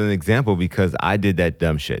myself as an example because I did that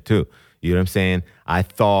dumb shit too. You know what I'm saying? I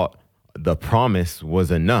thought the promise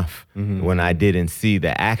was enough when I didn't see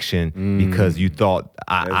the action because you thought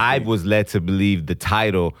I was led to believe the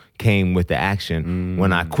title came with the action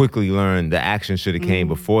when I quickly learned the action should have came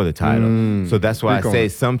before the title. So that's why I say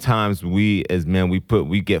sometimes we as men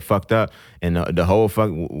we get fucked up and the whole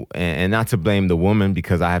fuck and not to blame the woman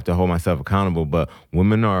because I have to hold myself accountable, but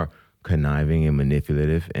women are conniving and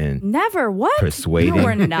manipulative and Never. What? persuading. No,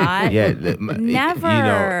 we're not. Yeah,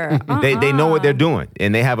 Never. They know what they're doing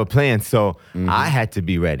and they have a plan. So I had to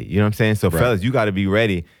be ready. You know what I'm saying? So fellas, you got to be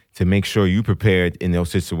ready to make sure you prepared in those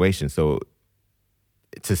situations. So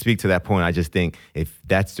to speak to that point, I just think if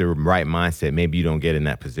that's the right mindset, maybe you don't get in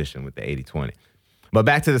that position with the 80-20. But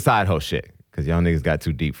back to the side hoe shit, because y'all niggas got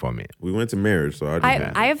too deep for me. We went to marriage, so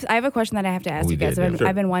I have a question that I have to ask We you guys. did, yeah.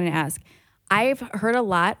 I've been wanting to ask. I've heard a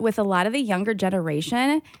lot with a lot of the younger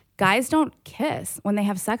generation, guys don't kiss when they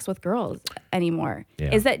have sex with girls anymore.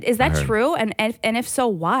 Yeah, Is that I heard. true? And if so,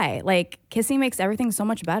 why? Like, kissing makes everything so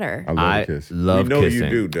much better. I love I a kiss. love We know you kissing.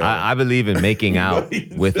 do, Doug. I believe in making out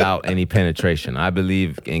without any penetration. I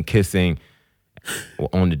believe in kissing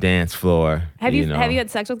on the dance floor. Have you know.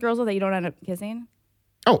 had sex with girls that you don't end up kissing?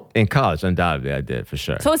 Oh, In college, undoubtedly, I did for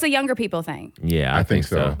sure. So it's a younger people thing. Yeah, I think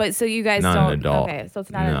so. But so you guys Not don't. an adult. Okay, so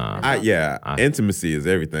it's not. No. Intimacy is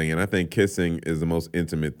everything, and I think kissing is the most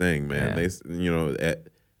intimate thing, man. Yeah.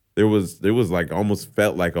 There was like almost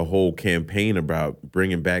felt like a whole campaign about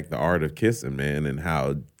bringing back the art of kissing, man, and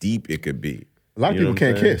how deep it could be. a lot of You know people what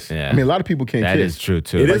I'm can't saying? kiss. Yeah. I mean, a lot of people can't That kiss. is true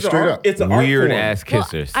too. It Like, is straight an up. art, it's an art Weird form. ass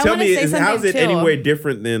kissers. I Tell wanna me, say something how's it too. any way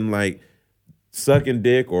different than like sucking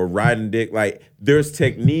dick or riding dick? Like, there's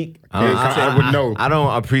technique. I would know. I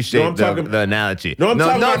don't appreciate No, I'm talking- the analogy. No, I'm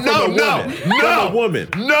talking about from a woman. no, From a woman.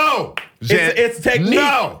 no. Jen, It's technique.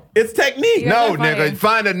 No. It's technique. You're No, so funny. nigga.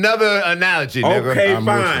 Find another analogy, nigga. Okay, I'm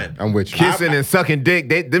with you. fine. I'm with you. Kissing and sucking dick,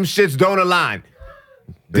 them shits don't align.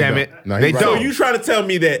 Damn don't. it. No, he They right. So don't. you trying to tell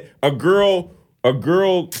me that a girl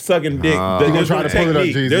sucking dick, there's try no to pull it up,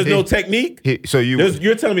 technique. Jesus. There's no technique. So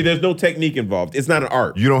You're telling me there's no technique involved. It's not an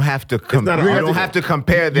art. you don't have to not an you art. don't have to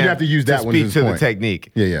compare them. have to use that one speak as to his the point.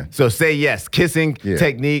 technique. Yeah, yeah. So say yes, kissing Yeah.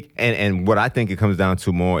 technique, and what I think it comes down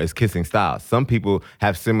to more is kissing styles. Some people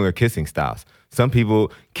have similar kissing styles. Some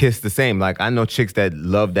people kiss the same. Like, I know chicks that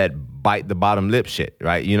love that bite the bottom lip shit,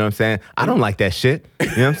 right? You know what I'm saying? I don't like that shit. You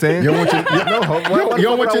know what I'm saying? You don't want your, you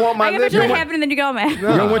don't want your, I can picture it happening, and then you go, man. you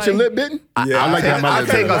don't want your lip bitten? Yeah, I like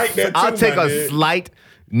that. I'll take a slight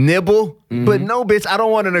nibble, but no, bitch, I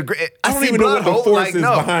don't want an agree. I don't even know what the force is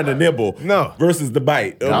behind the nibble versus the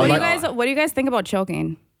bite. What do you guys think about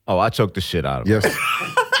choking? Oh, I choke the shit out of Yes.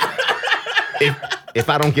 If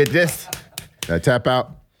I don't get this, tap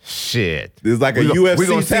out. shit. There's like a UFC We're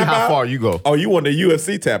gonna see tap how out? far you go. Oh, you want the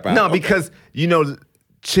UFC tap out? No, Okay. because, you know,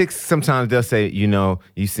 chicks sometimes they'll say, you know,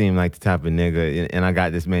 you seem like the type of nigga, and I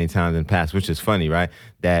got this many times in the past, which is funny, right?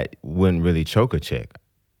 That wouldn't really choke a chick.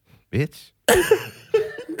 Bitch.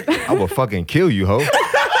 I will fucking kill you, ho.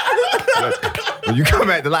 When you come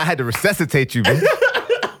at the light, I had to resuscitate you, bitch.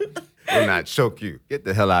 Will not choke you. Get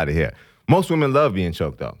the hell out of here. Most women love being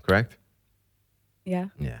choked, though, correct? Yeah.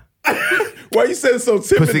 Yeah. Why you said it so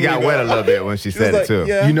typically? Pussy got wet a little bit when she said it, too.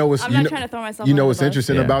 Yeah. You know what's I'm not trying to throw myself You know under what's the bus.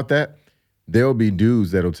 interesting Yeah. about that? There'll be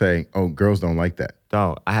dudes that'll say, "Oh, girls don't like that."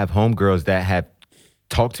 Dog, I have homegirls that have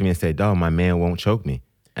talked to me and said, dog, my man won't choke me.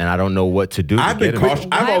 And I don't know what to do. I've been cautious.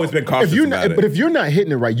 I've always been cautious about it. But if you're not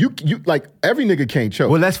hitting it right, you like every nigga can't choke.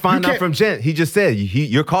 Well, let's find You out can't- from Gent. He just said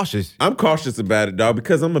you're cautious. I'm cautious about it, dog,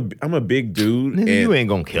 because I'm a big dude, Nigga, and you ain't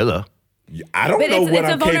gonna kill her. I don't But know it's what a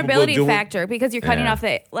I'm capable of vulnerability doing. factor because you're cutting Yeah. off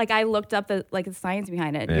the, like I looked up the science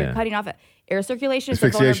behind it. Yeah. You're cutting off air circulation. It's a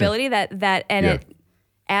Asphyxiation. vulnerability that and Yeah. it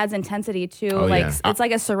adds intensity to Oh, like yeah. it's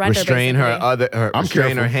like a surrender. Restrain basically. I'm restrain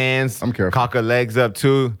her careful. hands. I'm careful. Cock her legs up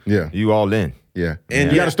too. Yeah. You all in. Yeah, And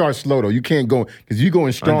you yeah. got to start slow though. You can't go because you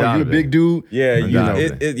going strong. You're a Undoubtedly. big dude. Yeah, you know,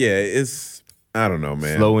 Undoubtedly. it's I don't know,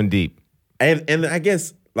 man. Slow and deep. And I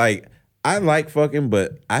guess like I like fucking,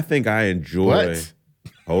 but I think I enjoy. What?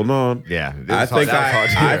 Hold on. Yeah, I think that was hard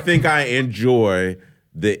to I hear. think I enjoy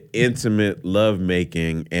the intimate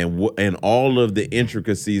lovemaking and all of the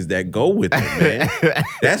intricacies that go with it, man.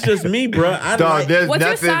 That's just me, bro. I Dog, like, there's What's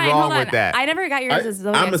your nothing sign? wrong Hold on. with that. I never got yours. as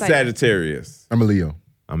zodiac I'm a sign. Sagittarius, I'm a Leo.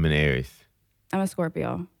 I'm an Aries. I'm a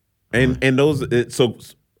Scorpio. and those. So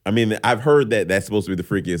I mean, I've heard that that's supposed to be the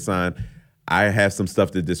freakiest sign. I have some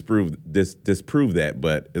stuff to disprove that,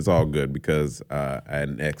 but it's all good because I had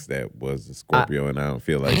an ex that was a Scorpio, and I don't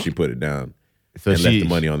feel like she put it down So and left she the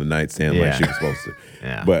money on the nightstand like Yeah. she was supposed to.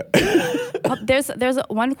 Yeah. But There's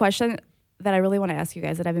one question that I really want to ask you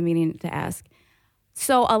guys that I've been meaning to ask.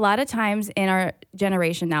 So a lot of times in our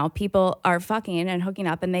generation now, people are fucking and hooking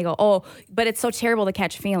up and they go, oh, but it's so terrible to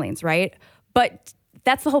catch feelings, right? But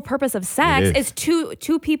that's the whole purpose of sex It is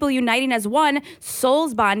two people uniting as one,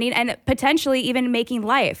 souls bonding, and potentially even making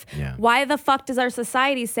life. Yeah. Why the fuck does our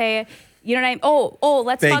society say, you know what I mean? Oh,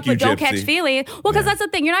 let's Thank fuck, you, but don't Gypsy. catch feelings. Well, because that's the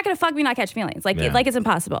thing. You're not going to fuck me, not catch feelings. Like, Yeah. like it's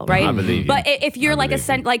impossible, right? I believe you. But if you're I like believe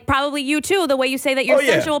you. like probably you too, the way you say that you're Oh, a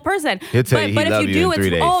yeah. sensual person. He'll tell you but he if love you you do, in it's 3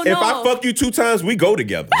 days. oh no. if I fuck you 2 times, we go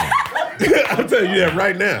together. I'm telling you that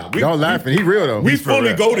right now. Y'all laughing. He real though. We He's for fully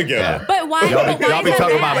real. go together. But why? Y'all be, why y'all be is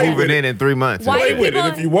talking that? about moving in 3 months. Why Play do with it people-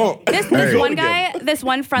 if you want. This Hey. one guy, this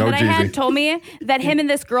one friend No, that I had Jeezy. told me that him and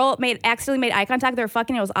this girl accidentally made eye contact. They were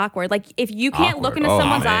fucking. It was awkward. Like if you can't look Awkward. into Oh,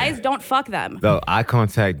 someone's man. eyes, don't fuck them. Though eye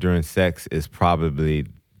contact during sex is probably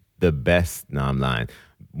the best. No, I'm lying.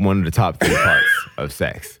 One of the top 3 parts of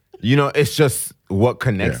sex. You know, it's just what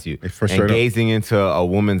connects Yeah, you. it's for And straight up. gazing into a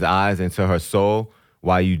woman's eyes, into her soul,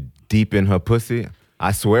 while you deep in her pussy.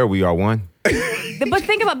 I swear we are one. But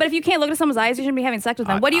think about. But if you can't look into someone's eyes, you shouldn't be having sex with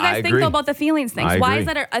them. What do you I guys think agree. though about the feelings things? I Why is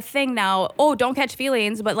agree. that a thing now? Oh, don't catch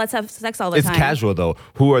feelings, but let's have sex all the It's time. casual though.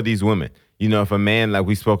 Who are these women? You know, if a man, like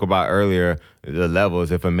we spoke about earlier, the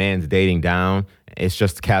levels, if a man's dating down, it's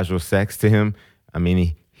just casual sex to him. I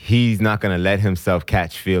mean, he's not going to let himself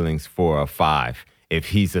catch feelings for a 5 if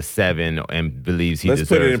he's a 7 and believes he Let's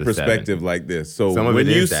deserves put it in a perspective 7. like this. So Some of when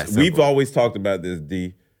it you is that we've simple. always talked about this,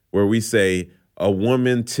 D, where we say a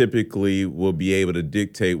woman typically will be able to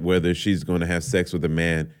dictate whether she's going to have sex with a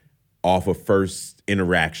man off of first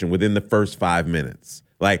interaction within the first 5 minutes.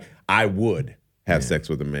 Like I would have sex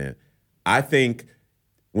with a man. I think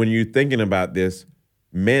when you're thinking about this,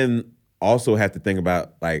 men also have to think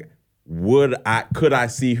about like, could I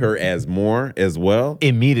see her as more as well?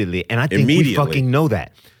 Immediately. And I think we Immediately. fucking know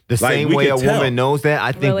that. The Like, same we way a can tell. woman knows that,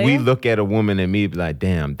 I think Really? we look at a woman and me be like,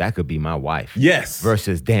 damn, that could be my wife. Yes.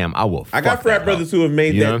 Versus, damn, I will I got fuck frat that brothers hoe. who have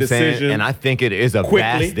made You know that what I'm saying? decision And I think it is a quickly.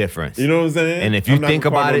 vast difference. You know what I'm saying? And if you I'm not think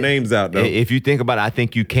gonna call about no it, names out though. if you think about it, I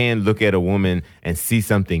think you can look at a woman and see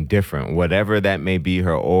something different, whatever that may be,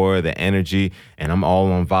 her aura, the energy, and I'm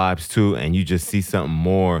all on vibes too, and you just see something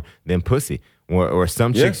more than pussy. Or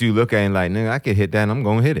some chicks you look at and like, nigga, I could hit that and I'm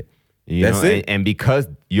going to hit it. You That's know, it. And because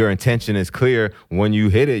your intention is clear, when you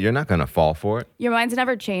hit it, you're not gonna fall for it. Your mind's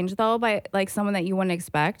never changed though by like someone that you wouldn't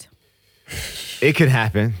expect. It could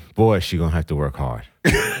happen. Boy, she gonna have to work hard.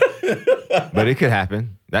 But it could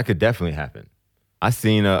happen. That could definitely happen. I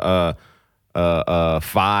seen a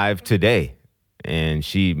 5 today, and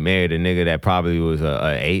she married a nigga that probably was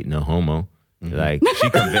a 8 and a homo. Like she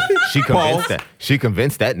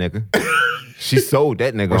convinced that nigga. She sold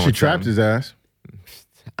that nigga. Or on she trapped something. his ass.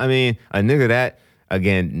 I mean, a nigga that,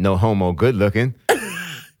 again, no homo, good looking,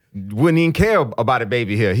 wouldn't even care about a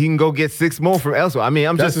baby here. He can go get 6 more from elsewhere. I mean,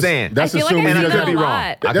 I'm just saying. That's I feel assuming like I he see doesn't that be a wrong.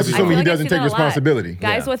 lot. That's I feel assuming he like I doesn't see take that a lot. responsibility.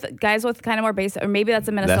 Guys with kind of more basic, or maybe that's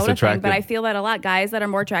a Minnesota thing, attractive. but I feel that a lot. Guys that are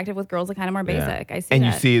more attractive with girls that kind of more basic. Yeah. I see and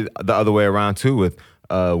that. you see the other way around too with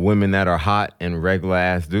women that are hot and regular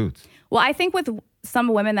ass dudes. Well, I think with some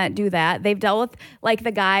women that do that, they've dealt with like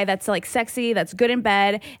the guy that's like sexy, that's good in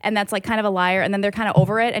bed, and that's like kind of a liar, and then they're kind of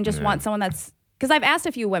over it and just want someone that's. Because I've asked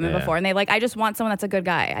a few women before, and they like, I just want someone that's a good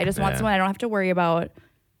guy. I just want someone I don't have to worry about.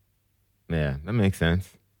 Yeah, that makes sense.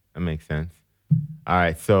 That makes sense. All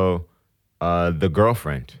right, so the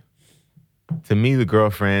girlfriend. To me, the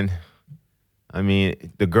girlfriend, I mean,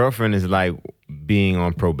 the girlfriend is like being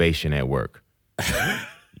on probation at work.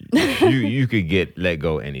 you could get let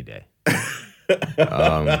go any day.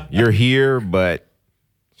 You're here, but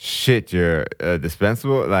shit, you're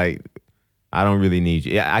dispensable. Like, I don't really need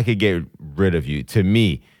you. Yeah, I could get rid of you. To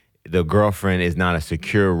me, the girlfriend is not a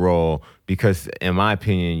secure role because, in my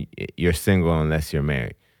opinion, you're single unless you're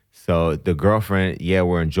married. So the girlfriend, yeah,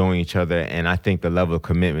 we're enjoying each other, and I think the level of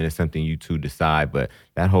commitment is something you two decide. But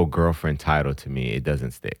that whole girlfriend title, to me, it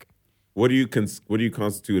doesn't stick. What do you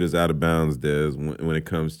constitute as out of bounds, Des, when it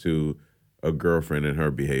comes to a girlfriend and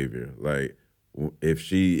her behavior? Like, if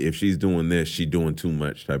she's doing this, she doing too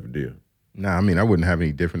much type of deal. Nah, I mean, I wouldn't have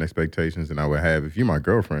any different expectations than I would have if you're my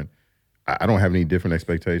girlfriend. I don't have any different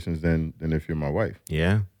expectations than if you're my wife.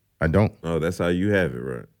 Yeah. I don't. Oh, that's how you have it,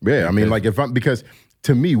 right? Yeah, I mean, like because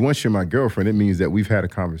to me, once you're my girlfriend, it means that we've had a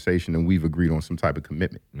conversation and we've agreed on some type of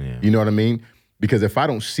commitment. Yeah. You know what I mean? Because if I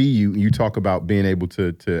don't see you, you talk about being able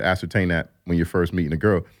to ascertain that when you're first meeting a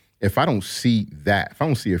girl. If I don't see that, if I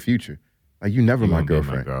don't see a future, like you're never You my won't be my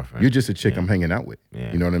girlfriend. girlfriend. You're just a chick I'm hanging out with.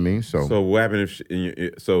 Yeah. You know what I mean? So what happened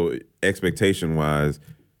if so expectation wise,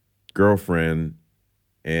 girlfriend,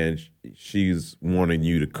 and she's wanting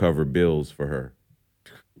you to cover bills for her?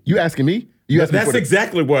 You asking me? You asked me That's for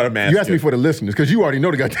exactly what I'm asking. You asked me for the listeners because you already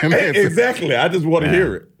know the goddamn answer. Exactly. I just want to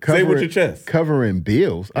hear it. Say it with your chest. Covering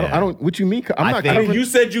bills. I don't. What you mean? I'm I not. think- covering- You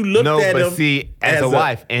said you looked No, at but him see, as a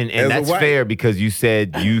wife, and as a that's wife. fair because you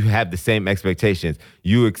said you have the same expectations.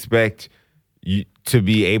 You expect you to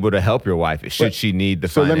be able to help your wife should she need the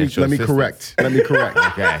So let financial me assistance. correct. Let me correct.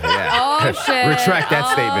 Okay, yeah. Oh shit! Retract that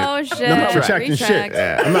statement. Oh shit! I'm not retracting shit.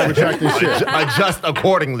 I'm not retracting shit. Adjust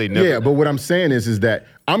accordingly, nigga. Yeah, but what I'm saying is that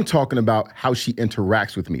I'm talking about how she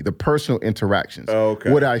interacts with me, the personal interactions. Oh,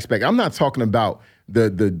 okay. What I expect. I'm not talking about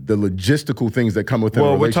the logistical things that come within a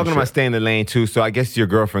Well, we're relationship. talking about staying in the lane too, so I guess your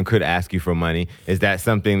girlfriend could ask you for money. Is that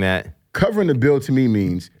something that Covering the bill to me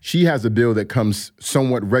means she has a bill that comes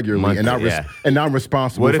somewhat regularly and Monthly, yeah. I'm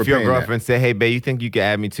responsible what for if your paying that. girlfriend said, "Hey, babe, you think you could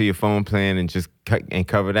add me to your phone plan and just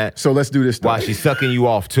cover that?" So let's do this stuff. While she's sucking you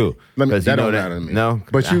off too. Let me- 'Cause that you know don't matter to me. No,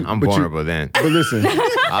 But you- I'm but you- vulnerable then. But listen,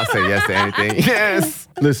 I'll say yes to anything. Yes.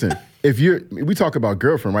 listen. If we talk about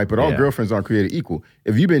girlfriend, right? But all Yeah. girlfriends aren't created equal.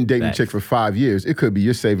 If you've been dating a Facts. chick for 5 years, it could be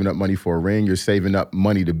you're saving up money for a ring, you're saving up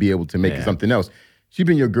money to be able to make Yeah. something else. She's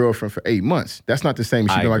been your girlfriend for 8 months. That's not the same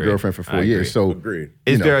as she's I been my agree. girlfriend for 4 I years. agree. So Agreed.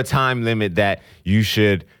 Is know. there a time limit that you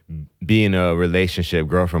should be in a relationship,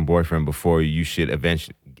 girlfriend, boyfriend, before you should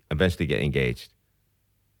eventually get engaged?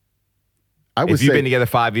 I would If you've say, been together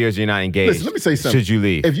 5 years, you're not engaged. listen, let me say something. Should you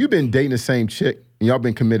leave? If you've been dating the same chick and y'all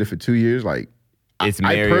been committed for 2 years, like It's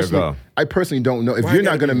marry or go. I personally don't know if Why you're you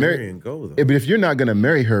not gotta going to be marry. marry and go, though? But if you're not going to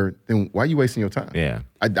marry her, then why are you wasting your time? Yeah.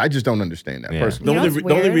 I just don't understand that Yeah. personally. You know what's The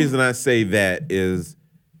only weird? reason I say that is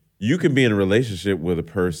you can be in a relationship with a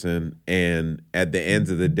person, and at the end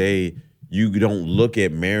of the day, you don't look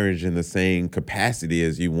at marriage in the same capacity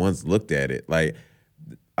as you once looked at it. Like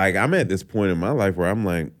I'm at this point in my life where I'm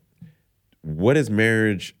like, what is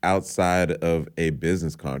marriage outside of a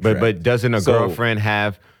business contract? But doesn't a So, girlfriend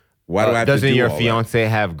have? Why do I have to doesn't do your all that? fiance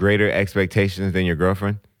have greater expectations than your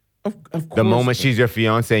girlfriend? Of course. The moment she's your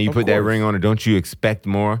fiance and you Of put that course. ring on her, don't you expect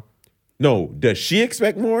more? No, does she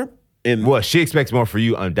expect more? And Well, she expects more for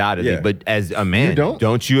you, undoubtedly. Yeah. But as a man, You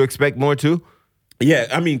don't? you expect more too? yeah,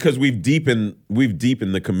 I mean, because we've deepened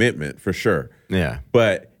the commitment for sure. Yeah.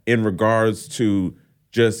 But in regards to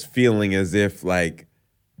just feeling as if like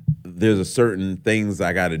there's a certain things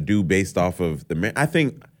I got to do based off of the man, I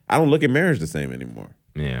think I don't look at marriage the same anymore.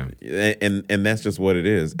 Yeah. And that's just what it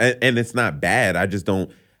is. And it's not bad. I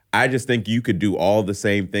just think you could do all the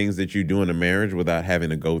same things that you do in a marriage without having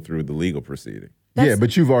to go through the legal proceeding. Yeah,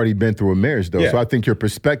 but you've already been through a marriage, though. Yeah. So I think your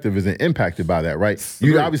perspective isn't impacted by that, right?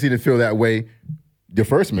 You obviously didn't feel that way your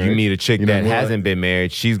first marriage. You meet a chick You know that what? hasn't been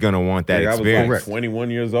married, she's gonna want that Like, I was experience. like 21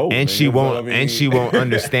 years old. and nigga, she so, won't I mean- and she won't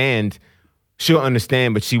understand. She'll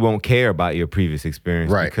understand, but she won't care about your previous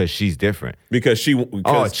experience Right. because she's different. because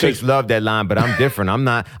Chicks love that line, but I'm different. I'm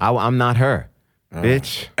not her.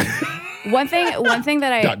 Bitch. One thing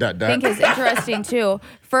that I Dot, dot, dot. think is interesting too.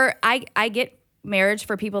 I get marriage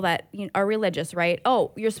for people that are religious, right?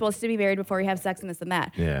 Oh, you're supposed to be married before you have sex and this and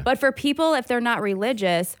that. Yeah. But for people, if they're not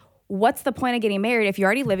religious, what's the point of getting married if you're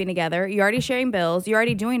already living together, you're already sharing bills, you're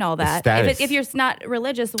already doing all that? status. If you're not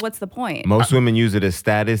religious, what's the point? Most women use it as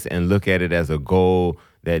status and look at it as a goal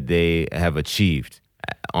that they have achieved,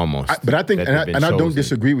 almost. But I think, that and they've been I don't chosen.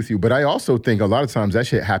 disagree with you, but I also think a lot of times that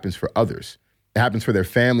shit happens for others. It happens for their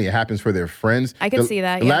family. It happens for their friends. I can see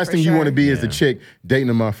that, The yeah, last for thing you sure. want to be is the chick dating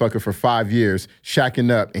a motherfucker for 5 years, shacking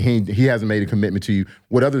up, and he hasn't made a commitment to you.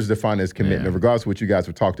 What others define as commitment, regardless of what you guys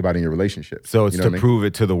have talked about in your relationship. So it's You know to what I mean? prove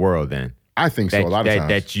it to the world then. I think so. A lot of times.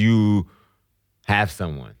 That you have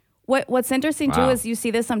someone. What's interesting too Wow. is you see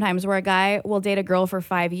this sometimes where a guy will date a girl for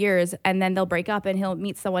 5 years and then they'll break up and he'll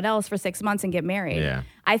meet someone else for 6 months and get married. Yeah.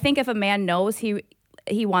 I think if a man knows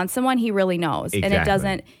he wants someone, he really knows, and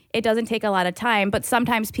Exactly. it doesn't take a lot of time. But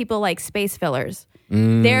sometimes people like space fillers.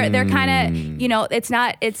 They're kind of it's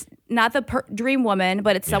not the dream woman,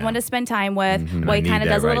 but it's someone to spend time with. Well, I he need kind of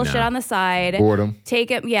that does a little right shit now. on the side. Boredom. Take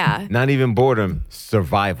it, yeah. Not even boredom,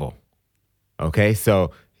 survival. Okay,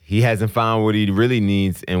 so he hasn't found what he really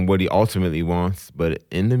needs and what he ultimately wants, but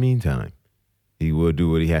in the meantime, he will do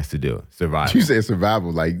what he has to do. Survival. You said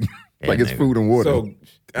survival, like it's nigga. food and water. So,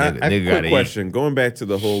 Nigga I gotta quick eat. question. Going back to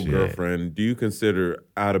the whole Shit. girlfriend, do you consider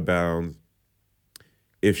out of bounds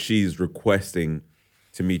if she's requesting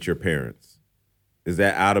to meet your parents? Is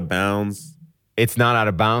that out of bounds? It's not out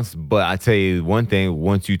of bounds, but I tell you one thing: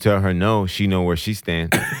 once you tell her no, she know where she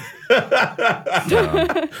stands.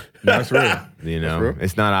 That's real. You know, real.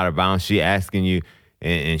 it's not out of bounds. She asking you,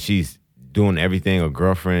 and she's doing everything a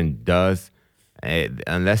girlfriend does,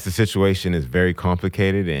 unless the situation is very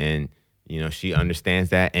complicated and she understands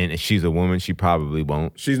that, and if she's a woman, she probably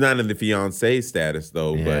won't. She's not in the fiancé status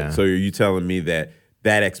though, Yeah. but so are you telling me that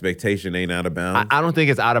expectation ain't out of bounds? I don't think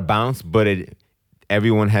it's out of bounds, but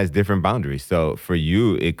everyone has different boundaries. So for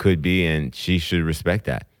you, it could be, and she should respect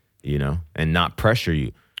that, and not pressure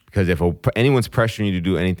you. Because if anyone's pressuring you to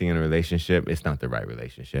do anything in a relationship, it's not the right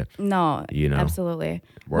relationship. No, absolutely.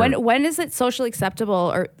 When is it socially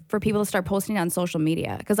acceptable or for people to start posting on social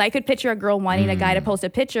media? Because I could picture a girl wanting a guy to post a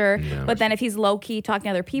picture, but then if he's low key talking to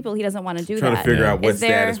other people, he doesn't want to do Trying that. to figure out what Is there-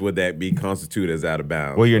 status would that be constitute as out of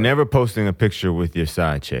bounds. Well, you're never posting a picture with your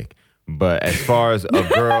side chick. But as far as a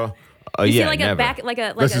girl, You yeah, see like never. a back, like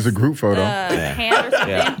a This is a group photo. hand or something.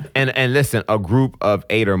 Yeah. And listen, a group of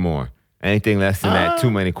 8 or more. Anything less than that,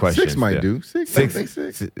 too many questions. 6 might Yeah. do. Six. I think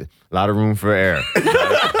six. A lot of room for error.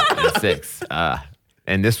 6.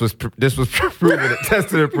 And this was proven,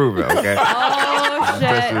 tested and proven. Okay. Oh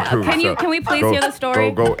Tested and shit! proven. So Can we please go- hear the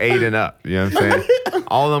story? Go 8 and up. You know what I'm saying?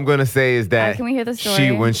 All I'm gonna say is that Can we hear the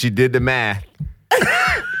story? when she did the math,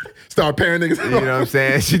 Start pairing niggas. you know what I'm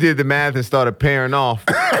saying? She did the math and started pairing off.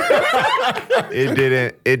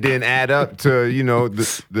 It didn't add up to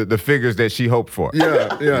the figures that she hoped for.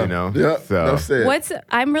 Yeah. Yeah, so- Enough said.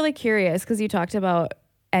 I'm really curious because you talked about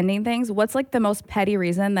ending things. What's like the most petty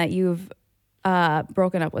reason that you've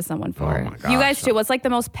broken up with someone for? Oh, my gosh. You guys too. What's like the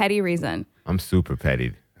most petty reason? I'm super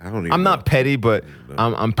petty. I don't even I'm know. not petty, but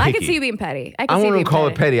I'm picky. I could see you being petty. I wouldn't call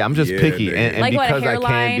it petty. I'm just Yeah, picky, nigga. and Like what, a because I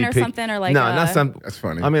hairline can be or picky, something, or like no, a- not some. That's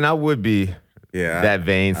funny. I mean, I would be that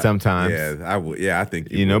vain sometimes. Yeah, I would. Yeah, I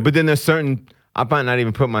think you know. would. But then there's certain. I might not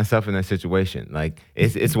even put myself in that situation. Like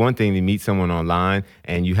it's one thing to meet someone online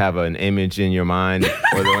and you have an image in your mind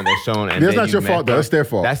or the one that's shown. And That's then not you your met fault, though. them. That's their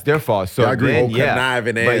fault. That's their fault. So Yeah, I agree. then, Oh,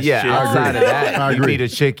 conniving but ass yeah, shit. outside of I that, you agree. meet a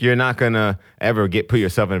chick, you're not gonna ever put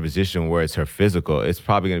yourself in a position where it's her physical. It's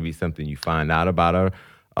probably gonna be something you find out about her.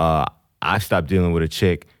 I stopped dealing with a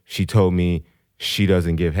chick. She told me she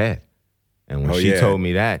doesn't give head, and when Oh, she yeah. told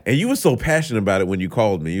me that, And you were so passionate about it when you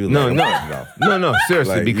called me. You was like, no,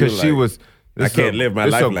 seriously, Like, you because were she like, was. I can't live my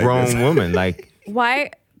this life a like grown this. woman. Like,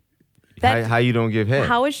 Why? how you don't give head?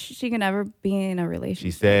 How is she gonna ever be in a She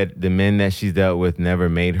relationship? said the men that she's dealt with never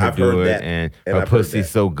made her I've do heard it, that, and and her I've heard pussy's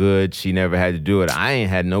that. so good she never had to do it. I ain't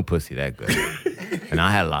had no pussy that good, and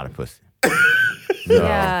I had a lot of pussy.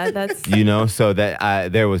 Yeah, that's So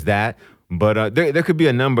that there was that. But there could be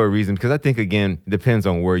a number of reasons, because I think, again, depends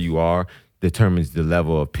on where you are, determines the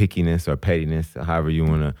level of pickiness or pettiness, or however you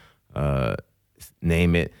want to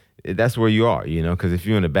name it. That's where you are, because if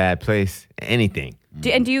you're in a bad place, anything.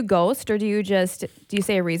 And do you ghost, or do you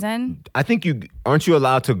say a reason? I think aren't you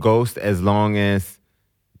allowed to ghost as long as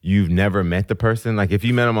you've never met the person? Like if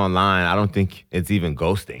you met them online, I don't think it's even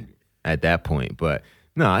ghosting at that point. But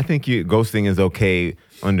no, I think ghosting is okay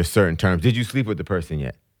under certain terms. Did you sleep with the person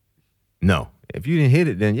yet? No. If you didn't hit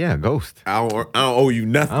it, then yeah, ghost. I don't owe you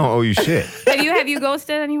nothing. I don't owe you shit. Have you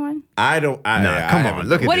ghosted anyone? I don't. Come on,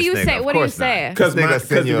 look at What this do you nigga. say? Of What do you course not. say? Because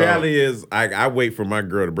the you reality is, I wait for my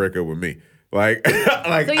girl to break up with me. Like,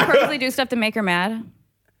 So you purposely do stuff to make her mad?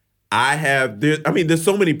 I have. There's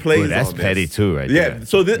so many plays. Well, that's on this. petty too, right Yeah. there.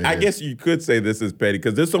 So I guess you could say this is petty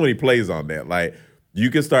because there's so many plays on that. Like, you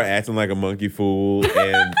can start acting like a monkey fool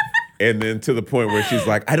and. And then to the point where she's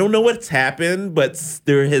like, I don't know what's happened, but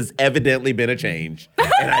there has evidently been a change.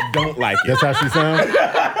 And I don't like it. That's how she sounds.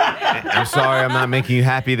 I'm sorry, I'm not making you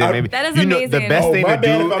happy. That maybe That is the amazing. best Oh, thing my to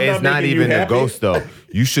bad do if I'm is not not making you even the happy. ghost though.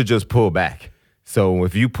 You should just pull back. So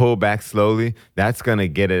if you pull back slowly, that's gonna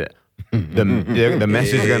get it. The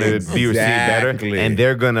message is gonna be received better, Exactly. and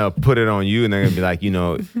they're gonna put it on you, and they're gonna be like,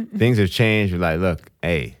 things have changed. You're like, look,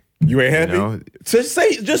 hey. You ain't happy? know? Just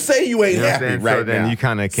say you ain't You know what I'm happy saying? right so then now. you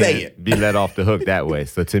kind of Say can it. be let off the hook that way.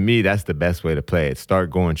 So to me, that's the best way to play it.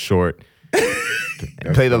 Start going short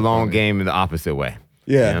and play the long game in the opposite way.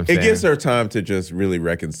 Yeah, You know what I'm it gives saying? her time to just really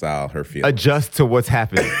reconcile her feelings. Adjust to what's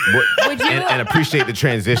happening Would you- and appreciate the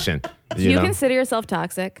transition. Do you know? consider yourself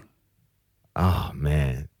toxic? Oh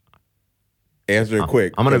man, Answer it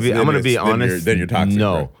quick. I'm gonna 'cause be then honest. Then you're toxic.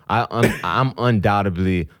 No, right? I'm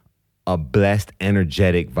undoubtedly a blessed,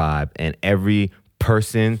 energetic vibe, and every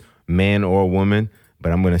person, man or woman,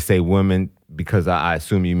 but I'm gonna say woman because I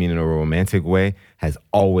assume you mean in a romantic way, has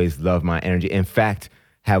always loved my energy. In fact,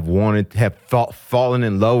 have fallen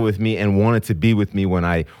in love with me and wanted to be with me when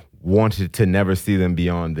I wanted to never see them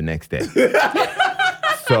beyond the next day.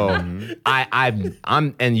 So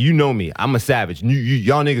I'm and you know me, I'm a savage.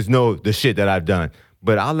 Y'all niggas know the shit that I've done.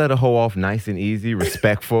 But I'll let a hoe off nice and easy,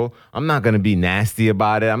 respectful. I'm not gonna be nasty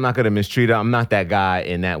about it. I'm not gonna mistreat her. I'm not that guy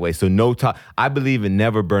in that way. So no talk. I believe in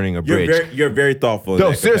never burning a bridge. You're very thoughtful. in No,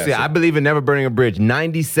 that seriously, I capacity. believe in never burning a bridge.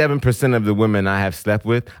 97% of the women I have slept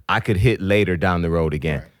with, I could hit later down the road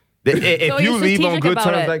again. If So you you're leave on strategic good about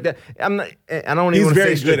terms it. like that, I don't even He's want to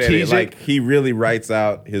very say good at it. strategic. Like he really writes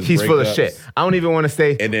out his. He's full of breakups, shit. I don't even want to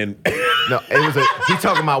say. And then No, it was he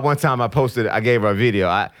talking about one time I posted it. I gave her a video.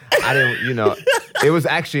 I didn't, it was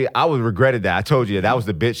actually, I was regretted that. I told you that was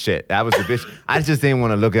the bitch shit. That was the bitch. I just didn't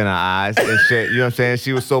want to look in her eyes and shit. You know what I'm saying?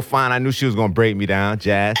 She was so fine. I knew she was going to break me down,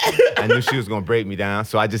 Jazz. I knew she was going to break me down.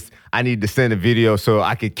 So I needed to send a video so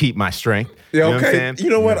I could keep my strength. yeah, You know what I'm okay. saying? You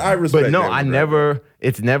know what? I respect. But no, that.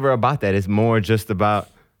 it's never about that. It's more just about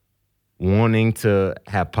wanting to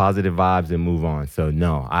have positive vibes and move on. So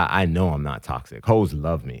no, I know I'm not toxic. Hoes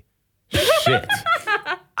love me. Shit.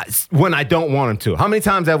 When I don't want them to. How many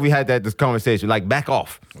times have we had this conversation? Like, back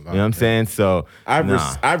off. You know what I'm saying? So,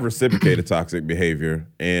 I've reciprocated toxic behavior,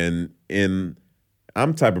 and I'm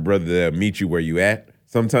the type of brother that meet you where you at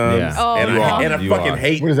sometimes, Yeah. Oh, and you I are. You fucking are.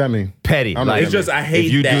 hate. What does that mean? petty. I'm not- Like, It's just I hate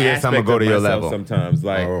if you that do this, I'm gonna aspect go to of your myself level. sometimes.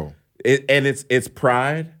 Like, Oh. it's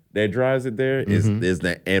pride that drives it. There is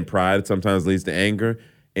that, and pride sometimes leads to anger.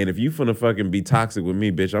 And if you finna fucking be toxic with me,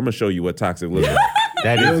 bitch, I'm gonna show you what toxic looks like.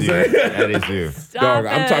 That is you. That is you. Dog,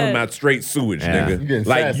 I'm talking it. about straight sewage, Yeah. You nigga. getting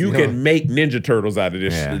Like sassy, you huh? can make Ninja Turtles out of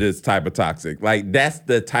this Yeah. this type of toxic. Like that's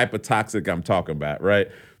the type of toxic I'm talking about, right?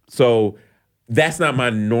 So that's not my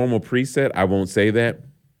normal preset. I won't say that.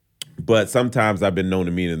 But sometimes I've been known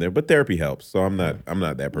to mean in there. But therapy helps. So I'm not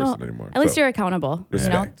that person Well, anymore. At least So, you're accountable.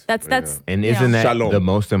 Respect. That's And you know. isn't that Shalom. the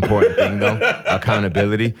most important thing though?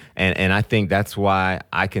 Accountability. And I think that's why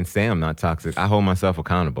I can say I'm not toxic. I hold myself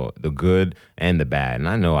accountable, the good and the bad. And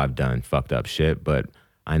I know I've done fucked up shit, but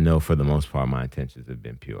I know for the most part my intentions have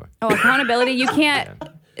been pure. Oh, accountability. You can't,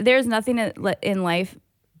 there's nothing in life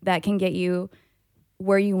that can get you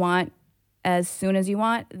where you want as soon as you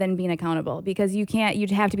want than being accountable, because you'd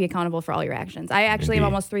have to be accountable for all your actions. I actually am Indeed.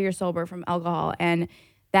 almost 3 years sober from alcohol, and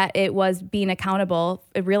that it was being accountable,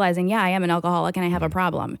 realizing, yeah, I am an alcoholic and I have a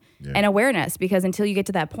problem, and awareness, because until you get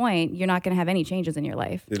to that point, you're not going to have any changes in your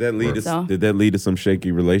life. did that lead So- to some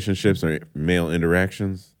shaky relationships or male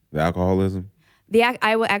interactions? The alcoholism?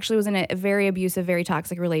 Actually was in a very abusive, very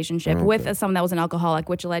toxic relationship with someone that was an alcoholic,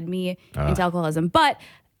 which led me into alcoholism. But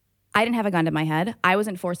I didn't have a gun to my head. I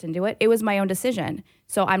wasn't forced into it. It was my own decision.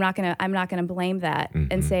 So I'm not gonna blame that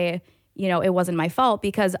and say, it wasn't my fault,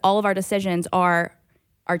 because all of our decisions are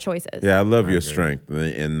our choices. Yeah, I love your strength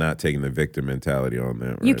and not taking the victim mentality on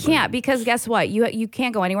that. You right? can't, because guess what? You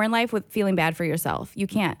can't go anywhere in life with feeling bad for yourself. You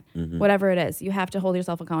can't. Whatever it is, you have to hold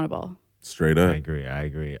yourself accountable. Straight I up.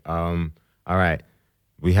 agree. All right.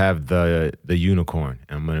 We have the unicorn.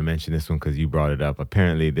 I'm going to mention this one because you brought it up.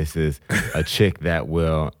 Apparently, this is a chick that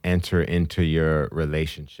will enter into your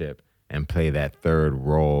relationship and play that third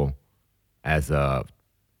role as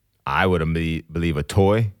I would believe, a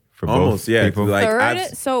toy for Almost, both yeah. people. Like,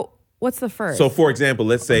 Third? So what's the first? So, for example,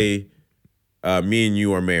 let's say me and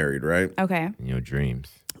you are married, right? okay. In your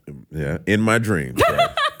dreams. Yeah, in my dreams, right?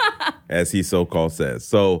 As he so-called says.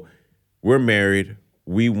 So we're married.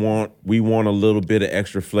 We want a little bit of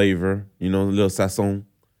extra flavor, a little sazon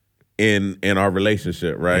in our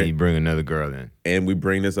relationship, right? And you bring another girl in. And we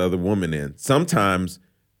bring this other woman in. Sometimes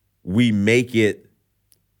we make it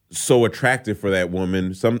so attractive for that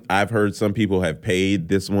woman. I've heard some people have paid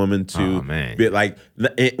this woman to Oh, man. be like,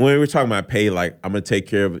 when we're talking about pay, like, I'm gonna take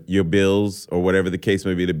care of your bills or whatever the case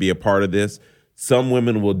may be to be a part of this. Some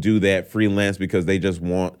women will do that freelance because they just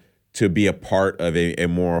want to be a part of a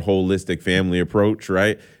more holistic family approach,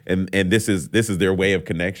 right? And this is their way of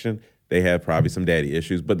connection. They have probably some daddy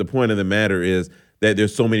issues, but the point of the matter is that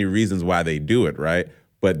there's so many reasons why they do it, right?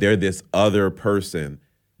 But they're this other person,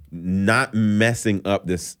 not messing up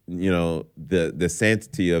this, the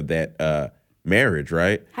sanctity of that marriage,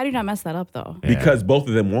 right? How do you not mess that up though? Because both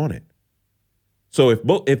of them want it. So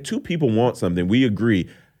if two people want something, we agree.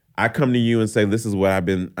 I come to you and say, this is what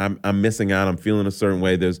I'm missing out. I'm feeling a certain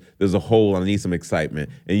way. There's a hole. I need some excitement.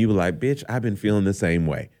 And you were like, bitch, I've been feeling the same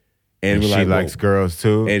way. And we're she like, likes girls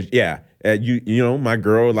too. And yeah, my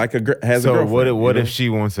girl has a girlfriend. So what if she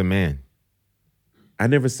wants a man? I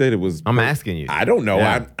never said it was. I'm asking you. I don't know.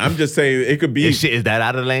 Yeah. I'm just saying it could be. Is that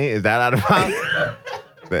out of lane? Is that out of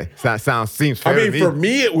bounds? Seems fair to me. For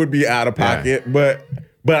me, it would be out of pocket, but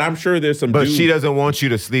I'm sure there's some. But dudes, she doesn't want you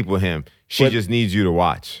to sleep with him. She just needs you to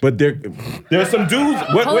watch. But there's some dudes.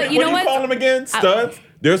 What do you call them again? Studs.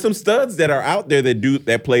 There's some studs that are out there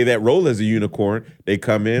that play that role as a unicorn. They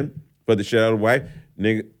come in for the shit out of the wife,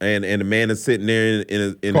 nigga, and the man is sitting there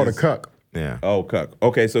in Called his, a cuck. Yeah. Oh, cuck.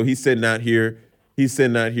 Okay, so he's sitting out here. He's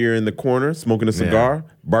sitting out here in the corner, smoking a cigar,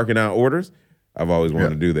 barking out orders. I've always wanted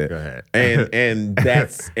to do that. Go ahead. And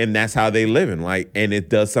that's how they living. Like, and it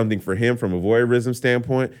does something for him from a voyeurism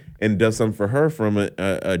standpoint, and does something for her from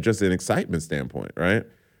a just an excitement standpoint, right?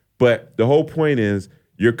 But the whole point is,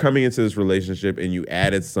 you're coming into this relationship and you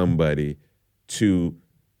added somebody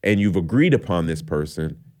and you've agreed upon this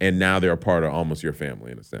person, and now they're a part of almost your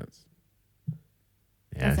family in a sense.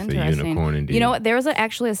 Yeah, That's it's a interesting. unicorn indeed. You know what? There was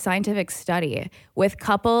actually a scientific study with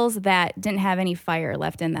couples that didn't have any fire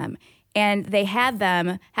left in them. And they had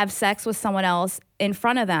them have sex with someone else in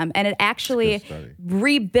front of them. And it actually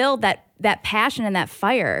rebuilt that passion and that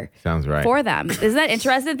fire Sounds right. for them. Isn't that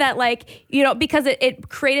interesting? That because it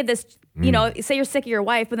created this, say you're sick of your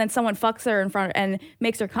wife, but then someone fucks her in front and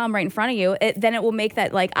makes her come right in front of you. Then it will make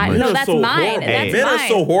that Men are that's so mine. horrible. That's Men mine. are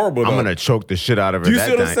so horrible. I'm though. gonna choke the shit out of her. Do you that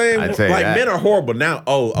see what I'm night. saying? I'd say Like, that. men are horrible now.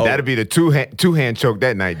 Oh, That'd be the two hand choke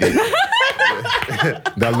that night, dude.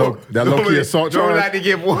 That low key assault Normally charge. like to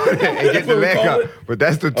get one and get the leg up, but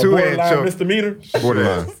that's the a two hand borderline choke. misdemeanor.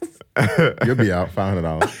 Borderline. You'll be out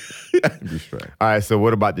 $500. Be straight. All right, so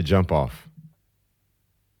what about the jump off?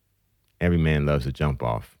 Every man loves a jump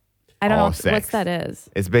off. I don't All know sex. what that is.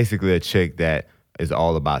 It's basically a chick that is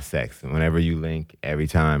all about sex. And whenever you link, every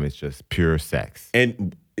time it's just pure sex.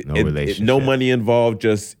 And No no relationship. money involved.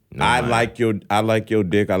 Just I money. like your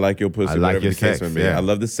dick. I like your pussy. I like whatever your the case sex, may be. yeah. I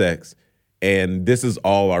love the sex, and this is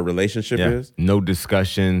all our relationship is. No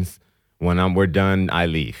discussions. When we're done, I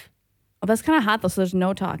leave. Well, that's kind of hot though. So there's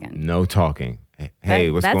no talking. No talking. Hey,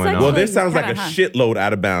 what's that's going on? actually- Well, this sounds like a kinda, huh? shitload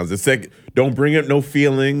out of bounds. It's like, don't bring up no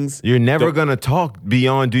feelings. You're never gonna talk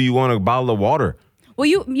beyond. Do you want a bottle of water? Well,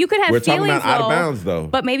 you could have We're talking feelings about out of though, bounds, though.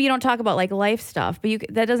 But maybe you don't talk about like life stuff. But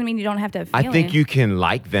that doesn't mean you don't have to have I feelings. think you can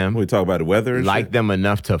like them. We talk about the weather and Like shit. them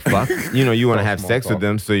enough to fuck. You want to have small sex with talk.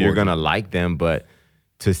 them, so you're gonna like them. But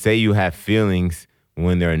to say you have feelings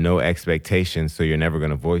when there are no expectations, so you're never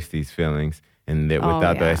gonna voice these feelings, and that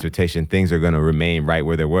without the yeah. expectation, things are gonna remain right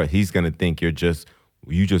where they were. He's gonna think you just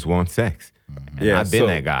want sex. And Yeah, I've been so-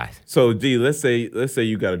 that guy. So, D, let's say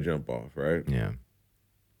you got to jump off, right? Yeah.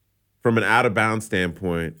 From an out of bounds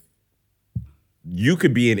standpoint, you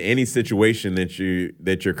could be in any situation that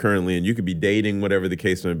you're currently in. You could be dating, whatever the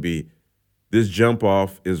case may be. This jump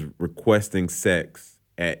off is requesting sex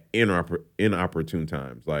at inopportune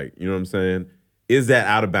times. Like, you know what I'm saying? Is that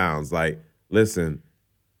out of bounds? Like, listen,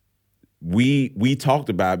 we talked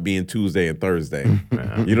about being Tuesday and Thursday.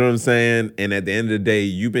 You know what I'm saying? And at the end of the day,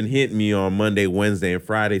 you've been hitting me on Monday, Wednesday, and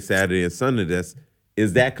Friday, Saturday, and Sunday.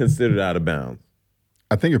 Is that considered out of bounds?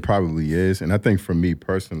 I think it probably is. And I think for me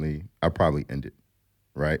personally, I probably end it,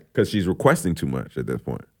 right? Because she's requesting too much at this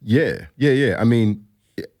point. Yeah. I mean,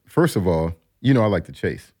 first of all, you know I like to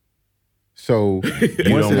chase. So You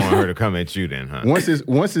don't want her to come at you then, huh? once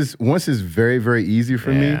it's very, very easy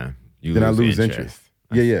for me, you then I lose interest.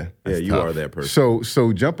 Yeah. Yeah, you tough. are that person.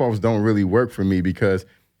 So jump offs don't really work for me because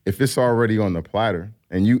if it's already on the platter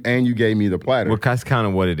and you gave me the platter. Well, that's kind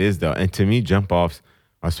of what it is, though. And to me, jump offs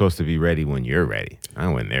are supposed to be ready when you're ready,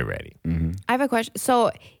 not when they're ready. Mm-hmm. I have a question.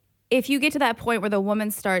 So if you get to that point where the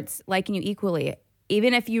woman starts liking you equally,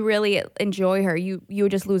 even if you really enjoy her, you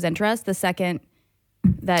would just lose interest the second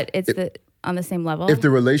that it's on the same level? If the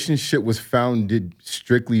relationship was founded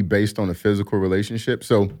strictly based on a physical relationship.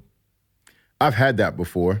 So I've had that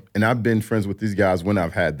before, and I've been friends with these guys when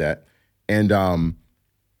I've had that. And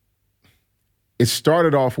it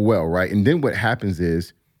started off well, right? And then what happens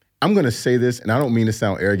is, I'm going to say this, and I don't mean to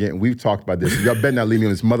sound arrogant, and we've talked about this. Y'all better not leave me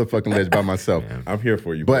on this motherfucking ledge by myself. I'm here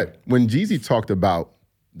for you. But when Jeezy talked about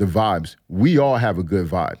the vibes, we all have a good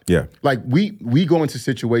vibe. Yeah. Like, we go into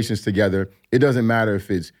situations together. It doesn't matter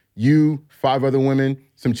if it's you, 5 other women,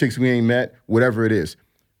 some chicks we ain't met, whatever it is,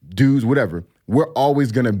 dudes, whatever. We're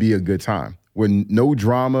always going to be a good time. We're no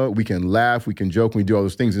drama. We can laugh. We can joke. We do all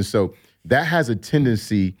those things. And so that has a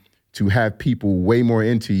tendency to have people way more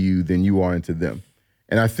into you than you are into them.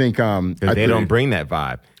 And I think they don't bring that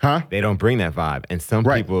vibe. Huh? They don't bring that vibe. And some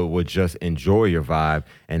Right. people would just enjoy your vibe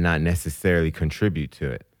and not necessarily contribute to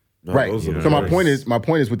it. No, right. those are So the worst. my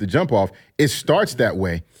point is with the jump off, it starts that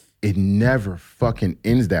way. It never fucking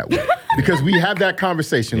ends that way. Because we have that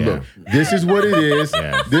conversation. Yeah. Look, this is what it is.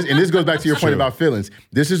 Yeah. This goes back to your point about feelings.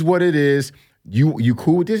 This is what it is. You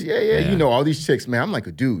cool with this? Yeah. You know, all these chicks, man, I'm like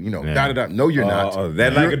a dude, you know, da-da-da. No, you're not.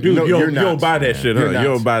 That like a dude. No, you you're don't buy that shit, huh? You're You not.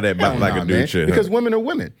 don't buy that Hell like nah, a dude man. shit. huh? Because women are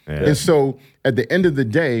women. Yeah. And so at the end of the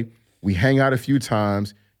day, we hang out a few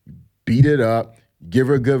times, beat it up, give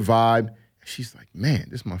her a good vibe. She's like, man,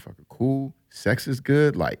 this motherfucker cool. Sex is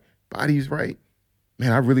good. Like, body's right.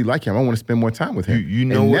 Man, I really like him. I want to spend more time with him. You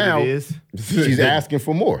know and what now, it is? She's asking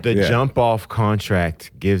for more. The Yeah. jump off contract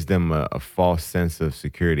gives them a false sense of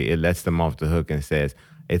security. It lets them off the hook and says,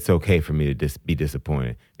 it's okay for me to be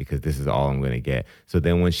disappointed because this is all I'm going to get. So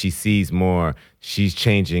then when she sees more, she's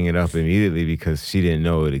changing it up immediately because she didn't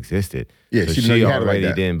know it existed. Yeah, so she didn't know you had it like already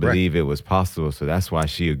that. didn't Right. believe it was possible. So that's why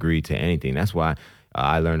she agreed to anything. That's why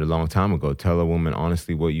I learned a long time ago, tell a woman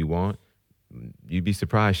honestly what you want. You'd be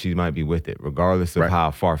surprised she might be with it, regardless of Right.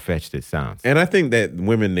 how far-fetched it sounds. And I think that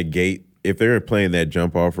women negate, if they're playing that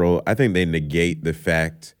jump off role, I think they negate the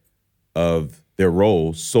fact of their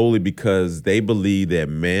role solely because they believe that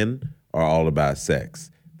men are all about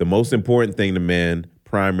sex. The most important thing to men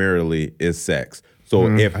primarily is sex. So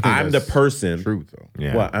if I think I'm the that's person, true, though.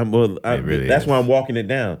 Yeah. Really that's is. why I'm walking it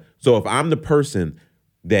down. So if I'm the person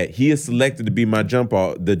that he is selected to be my jump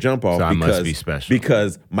off, So I because must be special.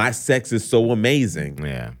 because my sex is so amazing,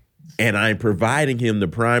 Yeah, and I'm providing him the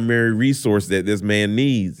primary resource that this man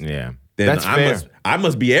needs. yeah. Then That's fair. I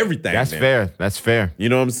must be everything. That's then. fair. That's fair. You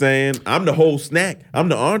know what I'm saying? I'm the whole snack. I'm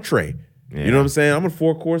the entree. Yeah. You know what I'm saying? I'm a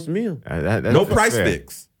 4-course meal. That's No price fair.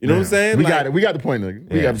 sticks. You know what I'm saying? We Like, got it. We got the point. Nigga.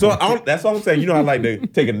 We Yeah. got the So point. that's all I'm saying. You know, I like to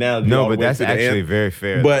take an analogy. No, all the but way that's to the actually end. very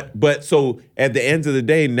fair. But so at the end of the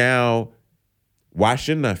day, now, why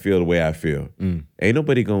shouldn't I feel the way I feel? Ain't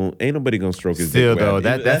nobody gonna stroke his still dick. though, around.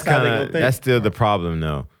 that's how they kind gonna of think. that's still the problem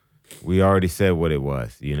though. We already said what it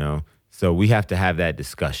was, you know. So we have to have that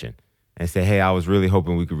discussion and say, hey, I was really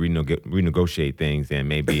hoping we could renegotiate things and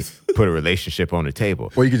maybe put a relationship on the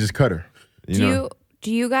table. Or you could just cut her.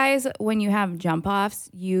 Do you guys, when you have jump offs,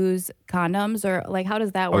 use condoms or like how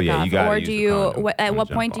does that work yeah, you off? gotta Or use do a you? condom At on a what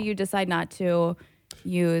jump point do off. you decide not to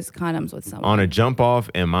use condoms with someone? On a jump off,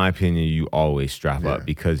 in my opinion, you always strap up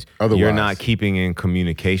because you're Otherwise. not keeping in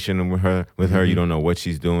communication with her. You don't know what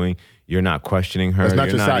she's doing. You're not questioning her. That's not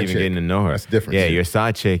you're your not side even chick. getting to know her. That's different Yeah, shit. your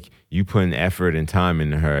side chick, you putting effort and time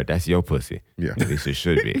into her. That's your pussy. Yeah. At least it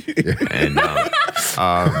should be. And but So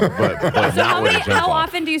not with a jump how off.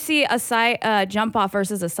 often do you see a side jump off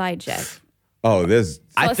versus a side chick? Oh, there's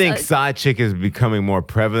I So think it's side chick is becoming more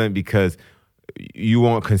prevalent because you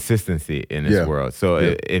want consistency in this Yeah. world.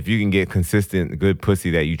 So if you can get consistent, good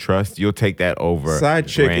pussy that you trust, you'll take that over. side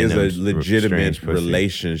chick is random, a legitimate strange pussy.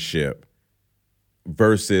 relationship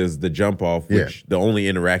versus the jump off, which Yeah. the only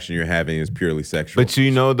interaction you're having is purely sexual. But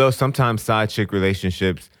you know, though, sometimes side chick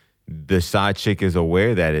relationships the side chick is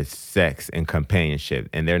aware that it's sex and companionship,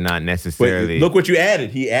 and they're not But necessarily. look what you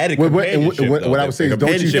added. He added companionship. What I would say is, don't you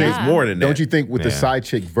companionship think is more than that? Don't you think with the Yeah. side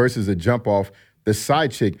chick versus a jump off, the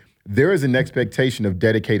side chick, there is an expectation of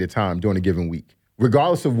dedicated time during a given week,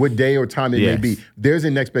 regardless of what day or time it may Yes. be. There's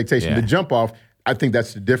an expectation. Yeah. The jump off, I think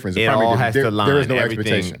that's the difference. The it primary all difference. has to line. There is no Everything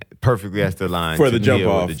expectation. perfectly has to line For to the jump deal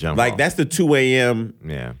with off. The jump Like off. that's the 2 a.m.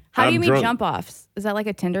 Yeah. How do I'm you mean drunk. jump offs? Is that like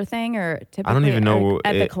a Tinder thing or typically even know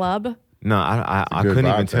at the it- club? No, I good couldn't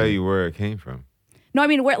vibe even tell thing. you where it came from. No, I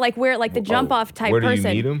mean where like the jump off type where do you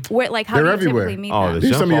person. meet 'em? Where like how They're do you everywhere. typically meet Oh, them? the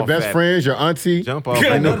These are some of your jump best off friends, your auntie. Jump off. Yeah,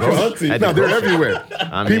 at no, the grocery- auntie. at the No, they're grocery- everywhere.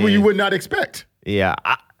 I People you mean- would not expect. Yeah,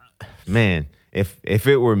 man. If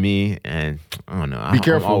it were me, and I don't know, Be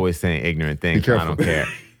careful. I'm always saying ignorant things. Be I careful. don't care.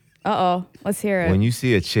 Let's hear it. When you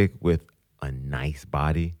see a chick with a nice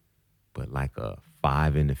body, but like a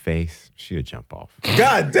 5 in the face, she'll jump off.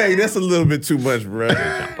 God dang, that's a little bit too much, bro.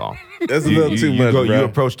 Jump off. That's a little too much, You bro.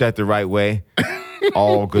 approach that the right way,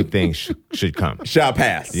 all good things should come. Shall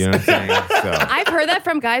pass. You know what I'm saying? So, I've heard that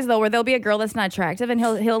from guys though, where there'll be a girl that's not attractive, and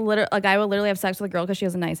a guy will literally have sex with a girl because she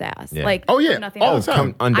has a nice ass. Yeah. Like, Oh, yeah. nothing All else. the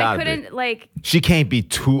time. come undoubtedly. I couldn't like. She can't be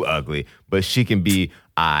too ugly, but she can be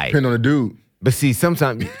Depending on the dude. But see,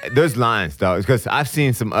 sometimes there's lines, though, because I've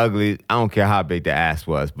seen some ugly. I don't care how big the ass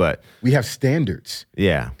was, but We have standards.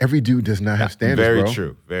 yeah, Every dude does not have standards, very bro.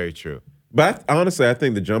 true, very true. But honestly, I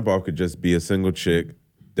think the jump off could just be a single chick,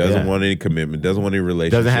 doesn't Yeah. want any commitment, doesn't want any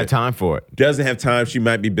relationship. Doesn't have time for it. Doesn't have time. She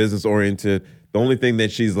might be business oriented. The only thing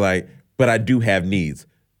that she's like, but I do have needs.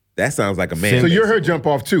 That sounds like a man. So you're her basically. jump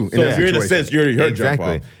off too. So that you're in a situation. sense, you're her Exactly,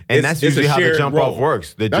 jump off. and It's- that's it's a usually how the shared jump role. off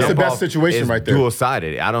works. That's the jump best off situation is right there. Dual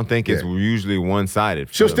sided. I don't think it's Yeah. usually one sided.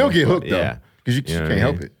 She'll still get hooked though, Yeah, because she know can't what I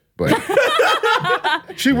help mean? it.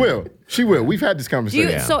 But she will. She will. We've had this Do you,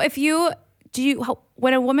 conversation. So if you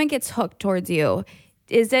when a woman gets hooked towards you,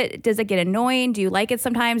 does it get annoying? Do you like it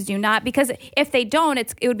sometimes? Do you not? Because if they don't,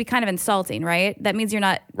 it would be kind of insulting, right? That means you're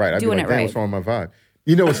not Right. I'd be doing like, it damn, right. what's wrong with my vibe?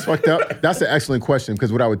 You know what's fucked up? That's an excellent question,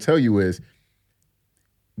 because what I would tell you is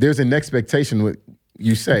there's an expectation with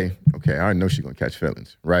you say, okay, I already know she's gonna catch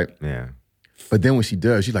feelings, right? Yeah. But then when she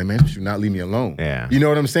does, she's like, man, she should not leave me alone. Yeah. You know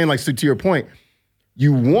what I'm saying? Like, so to your point,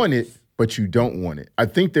 you want it, but you don't want it. I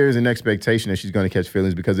think there's an expectation that she's gonna catch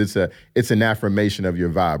feelings because it's an affirmation of your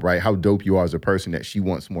vibe, right? How dope you are as a person, that she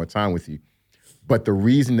wants more time with you. But the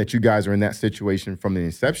reason that you guys are in that situation from the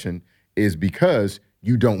inception is because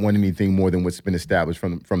you don't want anything more than what's been established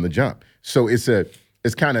from the jump. So it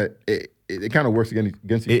kind of works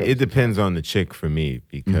against each other. It depends on the chick for me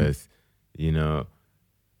because, you know,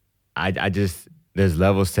 I just, there's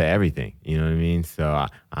levels to everything. You know what I mean? So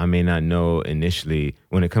I may not know initially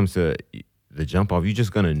when it comes to the jump off, you're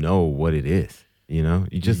just going to know what it is. You know,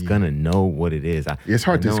 you're just going to know what it is. It's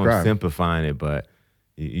hard to I know describe. I'm simplifying it, but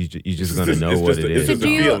you're just going to It's know just what a- it It's is. just So a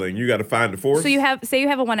do you- feeling. You got to find the force. So you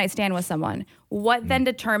have a one night stand with someone. What then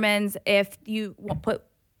determines if you put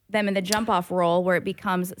them in the jump off role where it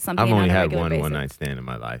becomes something? I've only on a had regular one basis? one-night stand in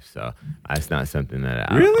my life, so it's not something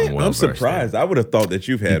that Really? I'm well I'm versed in. surprised. I would have thought that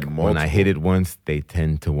you've had multiple. When I hit it once, they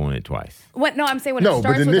tend to want it twice. What? No, I'm saying when No, it but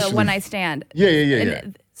starts with a initially- one night stand. Yeah.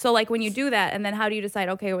 And so like when you do that, and then how do you decide?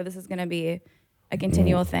 Okay, well this is going to be a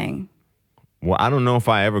continual thing. Well, I don't know if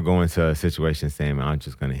I ever go into a situation saying I'm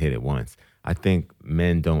just going to hit it once. I think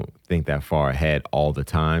men don't think that far ahead all the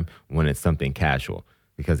time when it's something casual.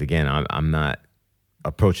 Because again, I'm not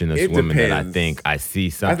approaching this It woman that I depends. think I see I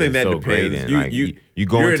something think that so great depends. in. Like, you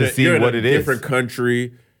going you're to see you're what in it a is. different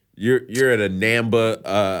country. You're at a NAMBA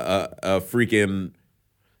a freaking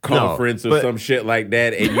conference or but- some shit like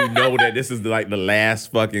that, and you know that this is like the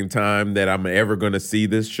last fucking time that I'm ever gonna see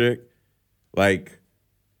this chick. Like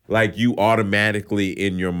you automatically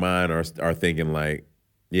in your mind are thinking like,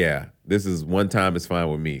 yeah, this is one time it's fine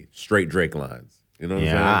with me. Straight Drake lines. You know what I'm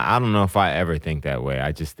saying? Yeah, I don't know if I ever think that way.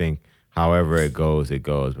 I just think however it goes, it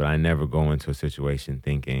goes. But I never go into a situation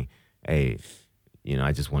thinking, hey, you know,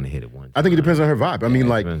 I just want to hit it once. I think it depends on her vibe. I mean, it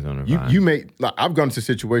like depends on her you, vibe. you may. Like, I've gone into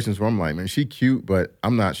situations where I'm like, man, she cute, but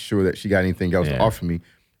I'm not sure that she got anything else to Yeah. offer me.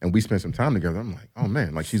 And we spent some time together. I'm like, oh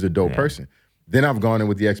man, like she's a dope Yeah. person. Then I've gone in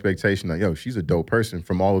with the expectation that, yo, she's a dope person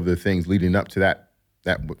from all of the things leading up to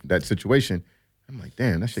that situation. I'm like,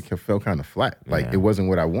 damn, that shit felt kind of flat. Like Yeah. it wasn't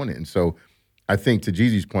what I wanted. And so I think to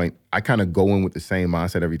Jeezy's point, I kind of go in with the same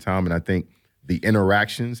mindset every time. And I think the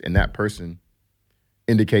interactions and that person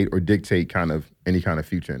indicate or dictate kind of any kind of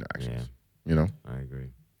future interactions. You know? I agree.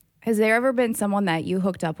 Has there ever been someone that you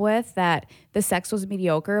hooked up with that the sex was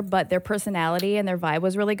mediocre, but their personality and their vibe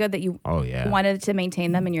was really good that you Oh, yeah. wanted to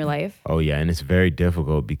maintain them in your life? Oh, yeah. And it's very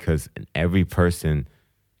difficult because every person,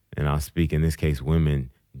 and I'll speak in this case,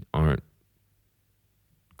 women aren't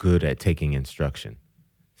good at taking instruction.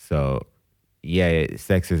 So, yeah,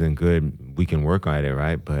 sex isn't good. We can work on it,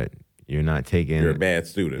 right? But you're not taking. You're a bad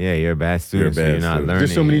student. Yeah, you're a bad student. You're a bad so you're not student. learning.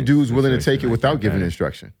 There's so many in dudes willing to take it situations without like giving that.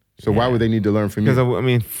 instruction. So why would they need to learn from you? Because I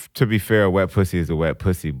mean, to be fair, a wet pussy is a wet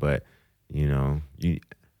pussy, but you know,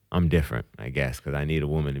 I'm different, I guess, because I need a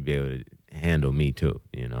woman to be able to handle me too.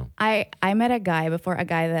 You know, I met a guy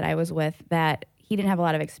that I was with that he didn't have a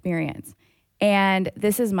lot of experience. And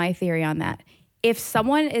this is my theory on that. If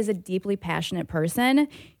someone is a deeply passionate person,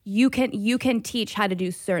 you can teach how to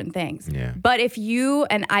do certain things. Yeah. But if you,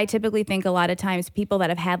 and I typically think a lot of times people that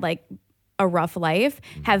have had like a rough life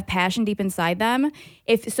have passion deep inside them.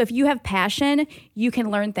 If you have passion, you can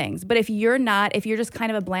learn things. But if you're just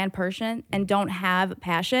kind of a bland person and don't have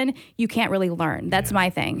passion, you can't really learn. That's my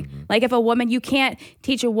thing. Like if a woman, you can't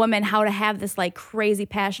teach a woman how to have this like crazy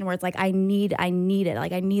passion where it's like, I need it.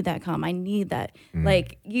 Like I need that cum. I need that.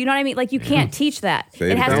 Like, you know what I mean? Like you can't teach that. Say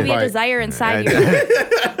It has to be a Soundbite. desire inside you.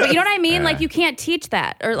 But you know what I mean? Like you can't teach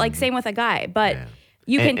that. Or like same with a guy. But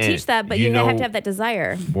you can And teach that, but you you have know- to have that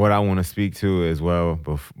desire. what I want to speak to as well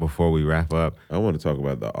before we wrap up. I want to talk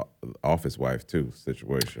about the office wife too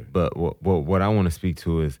situation. But what I want to speak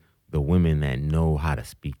to is the women that know how to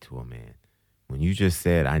speak to a man. When you just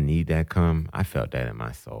said, I need that cum, I felt that in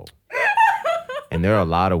my soul. And there are a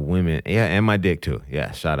lot of women, yeah, and my dick too.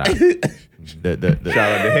 Yeah, shout out. Shout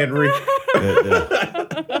out to Henry.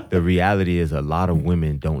 The reality is a lot of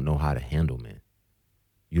women don't know how to handle men.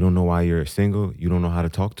 You don't know why you're single. You don't know how to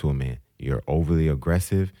talk to a man. You're overly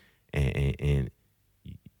aggressive and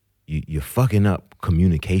you're fucking up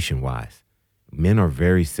communication-wise. Men are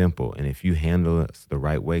very simple, and if you handle us the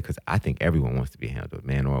right way, because I think everyone wants to be handled,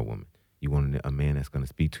 man or a woman. You want a man that's going to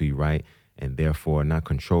speak to you right and therefore not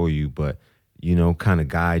control you, but, you know, kind of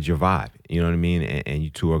guide your vibe. You know what I mean? And you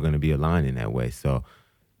two are going to be aligned in that way. So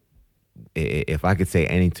if I could say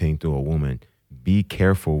anything to a woman, be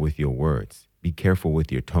careful with your words. Be careful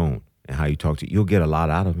with your tone and how you talk to. You'll get a lot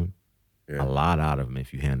out of them. Yeah. A lot out of them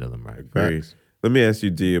if you handle them right. Agrees. Let me ask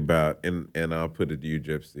you, D, about, and I'll put it to you,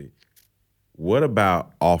 Gypsy. What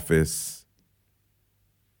about office?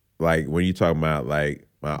 Like when you talk about like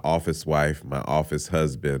my office wife, my office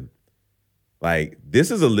husband, like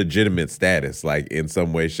this is a legitimate status, like in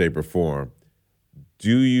some way, shape, or form.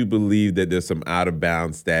 Do you believe that there's some out of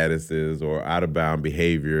bounds statuses or out of bound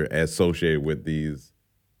behavior associated with these,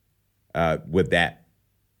 with that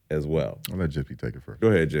as well? I'll let Gypsy take it first. Go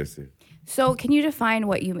ahead, Gypsy. So can you define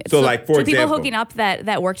what you mean? So, like, for two people example- hooking up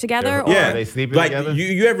that work together? Or? Yeah, Are they sleeping like together?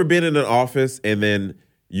 you ever been in an office and then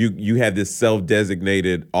you have this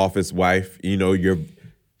self-designated office wife? You know,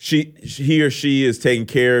 he or she is taking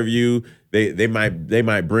care of you. They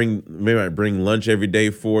might bring lunch every day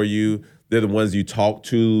for you. They're the ones you talk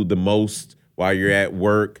to the most while you're at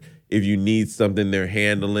work. If you need something, they're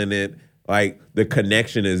handling it. Like the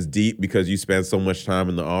connection is deep because you spend so much time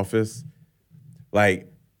in the office. Like,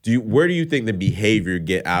 where do you think the behavior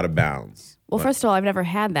get out of bounds? Well, first of all, I've never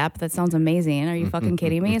had that, but that sounds amazing. Are you fucking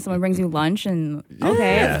kidding me? Someone brings you lunch and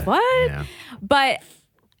okay, Yeah. what? Yeah. But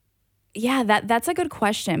yeah, that's a good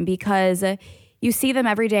question because you see them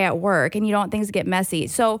every day at work and you don't want things to get messy.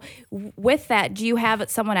 So with that, do you have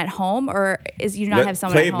someone at home or is you not have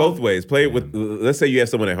someone Play at it home? both ways. Play it with, let's say you have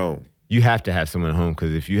someone at home. You have to have someone at home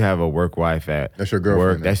because if you have a work wife at That's your girlfriend,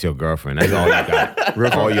 work, then. that's your girlfriend. That's all you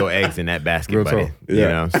got. All your eggs in that basket, Real buddy. talk. You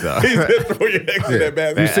know, so. Throw your eggs in that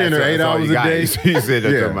basket. You seeing her That's 8 all hours you a got. day? You said that's Yeah,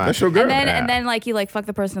 your mind. that's your girl. And then like you like fuck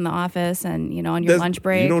the person in the office and you know on your lunch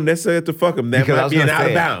break. You don't necessarily have to fuck them. That Because I might was be an gonna out of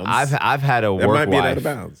say, bounds. I've had a That work might be an wife. out of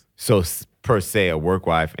bounds. So per se, a work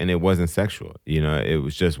wife, and it wasn't sexual. You know, it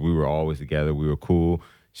was just we were always together. We were cool.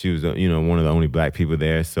 She was, one of the only black people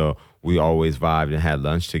there, so we always vibed and had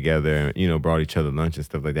lunch together. And, brought each other lunch and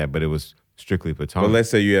stuff like that. But it was strictly platonic. But let's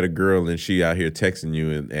say you had a girl and she out here texting you,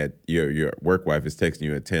 and at your work wife is texting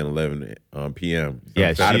you at 10, 11 p.m.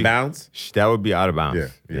 Yeah, out of she- bounds. That would be out of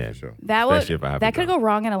bounds. Yeah, for sure. Especially if I have that a could girl. go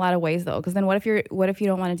wrong in a lot of ways though, because then what if you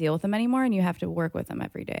don't want to deal with them anymore and you have to work with them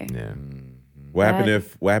every day? Yeah. What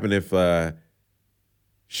happened if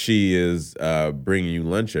she is bringing you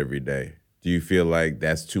lunch every day? Do you feel like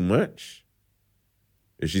that's too much?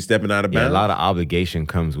 Is she stepping out of Yeah, bounds? a lot of obligation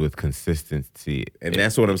comes with consistency. And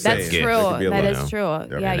that's what I'm saying. That's Yeah, true. That could be a That lot. is true. Yeah,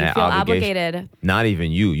 And you that feel obligation- obligated. Not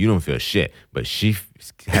even you. You don't feel shit. But she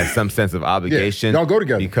has some sense of obligation. y'all go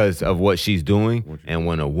together. Because of what she's doing. And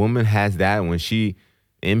when a woman has that, when she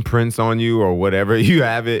imprints on you or whatever, you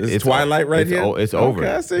have it. This is Twilight right here? It's Okay, over.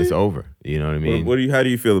 I see. It's over. You know what I mean? How do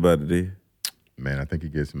you feel about it, D? Man, I think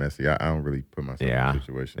it gets messy. I don't really put myself in Yeah. a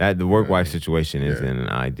situation. The work wife situation isn't Yeah. an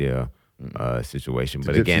ideal situation. To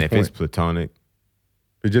But again, Gypsy's if it's point. platonic,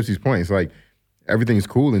 To Gypsy's point, it's like everything's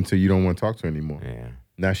cool until you don't want to talk to her anymore. Yeah.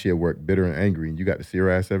 Now she at work bitter and angry, and you got to see her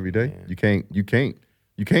ass every day. You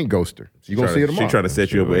can't ghost her. You gonna see her tomorrow. She trying to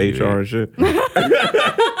set you up with HR and shit.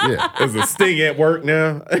 Yeah, There's a sting at work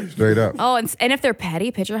now. straight up. Oh, and if they're petty,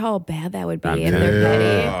 picture how bad that would be if Yeah. they're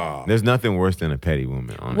petty. There's nothing worse than a petty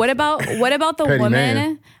woman, honestly. What about the Petty woman?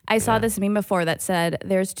 man. I saw this meme before that said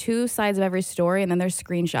there's two sides of every story and then there's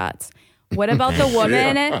screenshots. What about the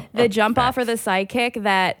woman, the jump off or the sidekick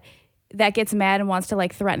that gets mad and wants to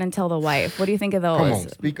like threaten and tell the wife? What do you think of those? Come on,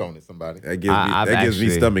 speak on it, somebody. That gives me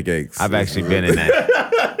stomach aches. I've actually been in that.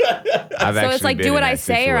 So it's like, do what I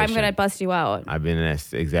say or I'm going to bust you out. I've been in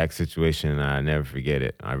that exact situation, and I never forget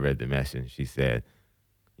it. I read the message. She said,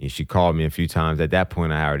 she called me a few times. At that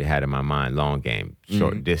point, I already had in my mind long game,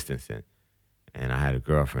 short distancing. And I had a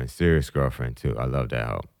girlfriend, serious girlfriend, too. I love that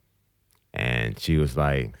hoe. And she was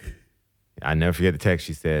like, I never forget the text.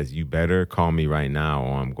 She says, you better call me right now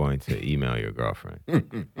or I'm going to email your girlfriend.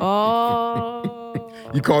 Oh.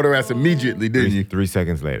 You called her ass immediately, didn't you? 3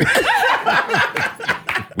 seconds later.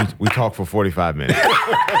 we talked for 45 minutes.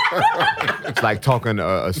 It's like talking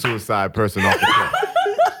to a suicide person off the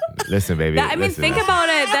cliff. Listen, baby. Listen. Think about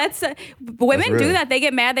it. That's women That's do real. that. They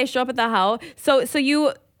get mad. They show up at the house. So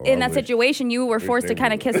you in that situation, you were forced to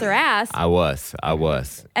kind of kiss her ass. I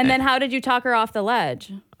was. And then how did you talk her off the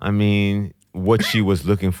ledge? I mean, what she was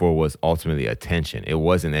looking for was ultimately attention. It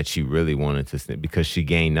wasn't that she really wanted to snitch because she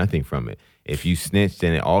gained nothing from it. If you snitched,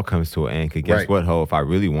 then it all comes to an end. Because guess Right. what, ho? If I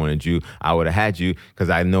really wanted you, I would have had you because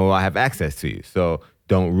I know I have access to you. So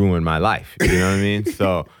don't ruin my life. You know what I mean?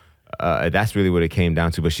 So that's really what it came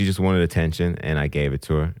down to. But she just wanted attention, and I gave it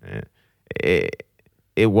to her. And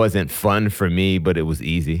it wasn't fun for me, but it was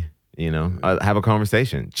easy. You know, have a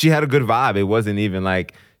conversation. She had a good vibe. It wasn't even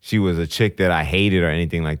like she was a chick that I hated or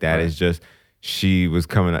anything like that. Right. It's just she was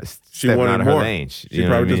stepping out of her lane. She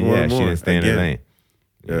probably just wanted more. She didn't stay in her lane.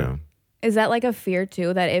 Yeah. You know? Is that like a fear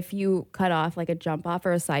too, that if you cut off like a jump off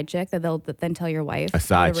or a side chick, that they'll then tell your wife? A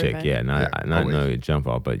side chick, revenge? yeah. Not no jump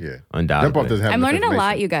off, but undoubtedly. Jump off doesn't have I'm enough learning a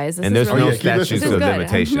lot, information. you guys. This And there's is no really, statutes this is of good.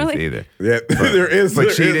 limitations I'm really- either. Yeah, there is. For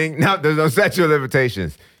cheating, no, there's no statute of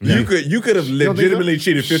limitations. You could have legitimately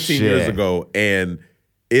cheated 15 years Shit. ago, and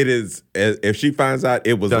it is if she finds out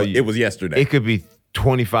it was yesterday. It could be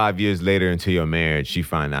 25 years later into your marriage. She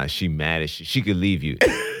find out she mad as she could leave you.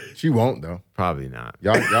 She won't though. Probably not.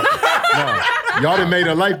 Y'all done made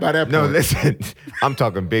her life by that point. No, listen. I'm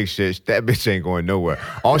talking big shit. That bitch ain't going nowhere.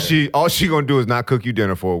 All she gonna do is not cook you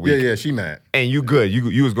dinner for a week. Yeah, she mad. And you good.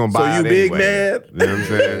 You was gonna buy So out you big anyway. mad? You know what I'm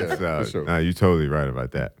saying? Yeah, So, for sure. no, you totally right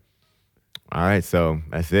about that. All right, so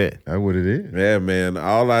that's it. That's what it is. Yeah, man.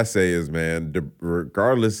 All I say is, man,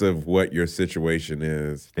 regardless of what your situation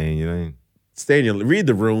is, Stay in your lane. read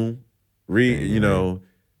the room. You know,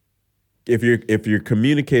 if you're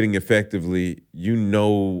communicating effectively, you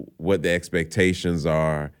know what the expectations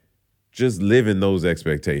are. Just live in those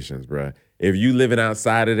expectations, bruh. If you living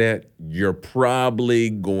outside of that, you're probably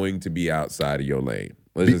going to be outside of your lane.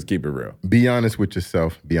 Let's just keep it real. Be honest with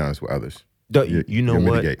yourself. Be honest with others. You know you'll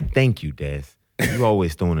what? mitigate. Thank you, Des. You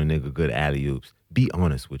always throwing a nigga good alley-oops. Be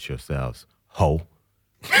honest with yourselves, ho.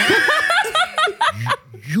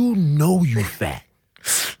 you know you fat.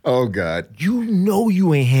 Oh God. You know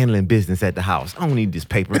you ain't handling business at the house. I don't need this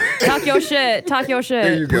paper. Talk your shit. Talk your shit.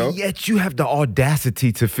 There you go. But yet you have the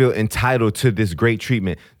audacity to feel entitled to this great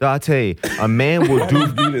treatment. Though I tell you, a man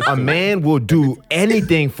will do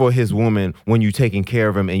anything for his woman when you taking care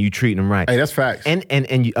of him and you treating him right. Hey, that's facts. And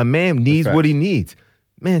a man needs That's what he facts. needs.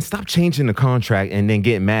 Man, stop changing the contract and then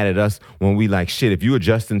getting mad at us when we like, shit, if you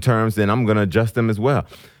adjust in terms, then I'm going to adjust them as well.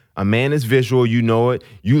 A man is visual, you know it.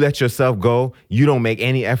 You let yourself go. You don't make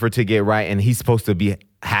any effort to get right, and he's supposed to be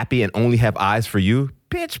happy and only have eyes for you.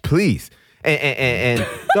 Bitch, please. And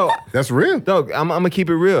dog, That's real. dog, I'm gonna keep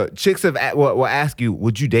it real. Chicks will ask you,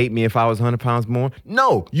 would you date me if I was 100 pounds more?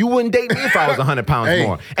 No, you wouldn't date me if I was 100 pounds Hey,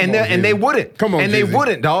 more. come And on, they Jeezy. wouldn't. Come on, and they Jeezy.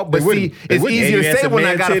 wouldn't, dog. But They wouldn't. see, They it's wouldn't. easier And to you had say some when I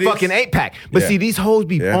man got a titties. fucking 8-pack. But Yeah. see, these hoes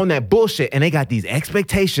be Yeah. on that bullshit, and they got these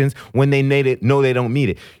expectations when they know they don't meet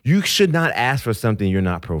it. You should not ask for something you're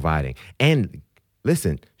not providing. And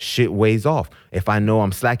listen, shit weighs off. If I know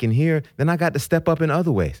I'm slacking here, then I got to step up in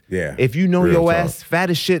other ways. Yeah. If you know Real your talk. ass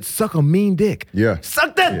fat as shit, suck a mean dick. Yeah.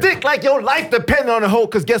 Suck that dick like your life depended on the hoe,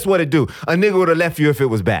 because guess what it do? A nigga would have left you if it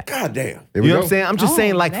was back. God damn. There You we know go. what I'm saying? I'm just Oh,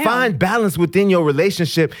 saying, like, damn. find balance within your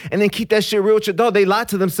relationship and then keep that shit real with your dog. They lie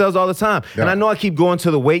to themselves all the time. Yeah. And I know I keep going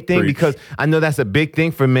to the weight thing Preach. because I know that's a big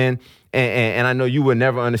thing for men. And I know you would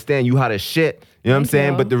never understand you hot as shit. You know what I'm Thank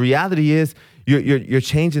saying? you. But the reality is, you're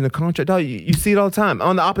changing the contract. Dog, you see it all the time.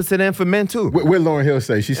 On the opposite end for men, too. What Lauren Hill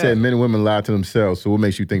say? She said men and women lie to themselves, so what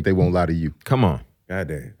makes you think they won't lie to you? Come on. God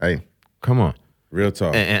damn. Hey, Come on. Real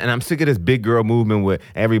talk. And I'm sick of this big girl movement with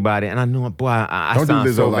everybody. And I know, boy, I Don't do sound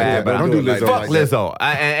Lizzo so like bad, that. but Don't do Lizzo fuck like that. Lizzo.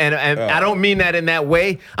 I don't mean that in that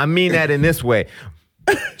way. I mean that in this way.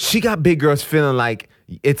 She got big girls feeling like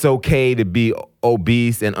it's okay to be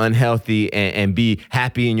obese and unhealthy and be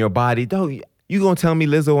happy in your body. Dog, you gonna tell me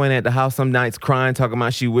Lizzo ain't at the house some nights crying, talking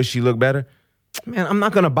about she wish she looked better? Man, I'm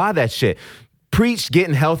not gonna buy that shit. Preach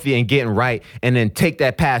getting healthy and getting right, and then take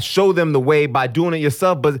that path. Show them the way by doing it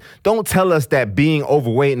yourself, but don't tell us that being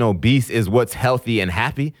overweight and obese is what's healthy and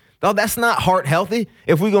happy. No, that's not heart healthy.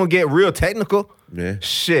 If we're gonna get real technical,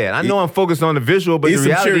 shit. I know I'm focused on the visual, but the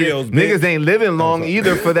reality is niggas ain't living long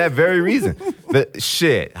either for that very reason. The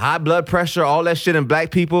shit, high blood pressure, all that shit in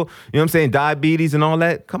black people, you know what I'm saying, diabetes and all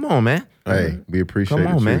that. Come on, man. Hey, we appreciate Come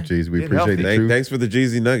on, the man. truth, Jeezy. We Get appreciate healthy. the truth. Thanks for the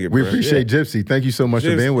Jeezy Nugget, We bro. appreciate Gypsy. Thank you so much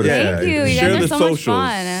for being with us. Thank you. You Share guys the are so socials.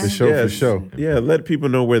 much For fun. sure, for sure. Yeah, let people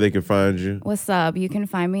know where they can find you. What's up? You can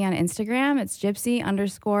find me on Instagram. It's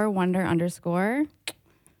gypsy_wonder_.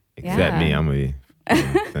 Except me, I'm gonna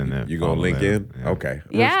send that. You gonna link in? Yeah. Okay.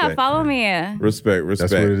 Yeah, Respect. follow me. Respect. That's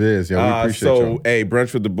what it is. Yo, we appreciate so, y'all. hey,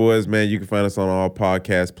 Brunch with the Boys, man. You can find us on all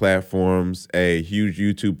podcast platforms. A huge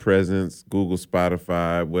YouTube presence, Google,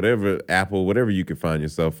 Spotify, whatever, Apple, whatever you can find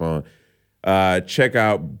yourself on. Check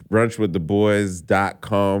out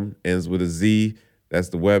brunchwiththeboys.com. Ends with a Z. That's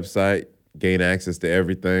the website. Gain access to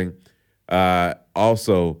everything.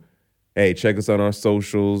 Also, hey, check us on our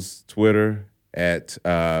socials, Twitter at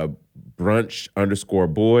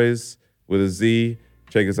brunch_boys with a Z.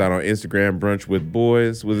 Check us out on Instagram, Brunch with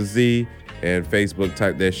Boys with a Z. And Facebook,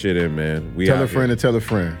 type that shit in, man. We Tell out a friend here. to tell a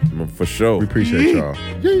friend. For sure. We appreciate y'all.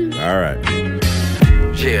 All right.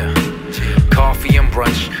 Yeah, coffee and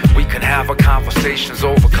brunch. We can have our conversations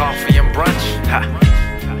over coffee and brunch. Ha.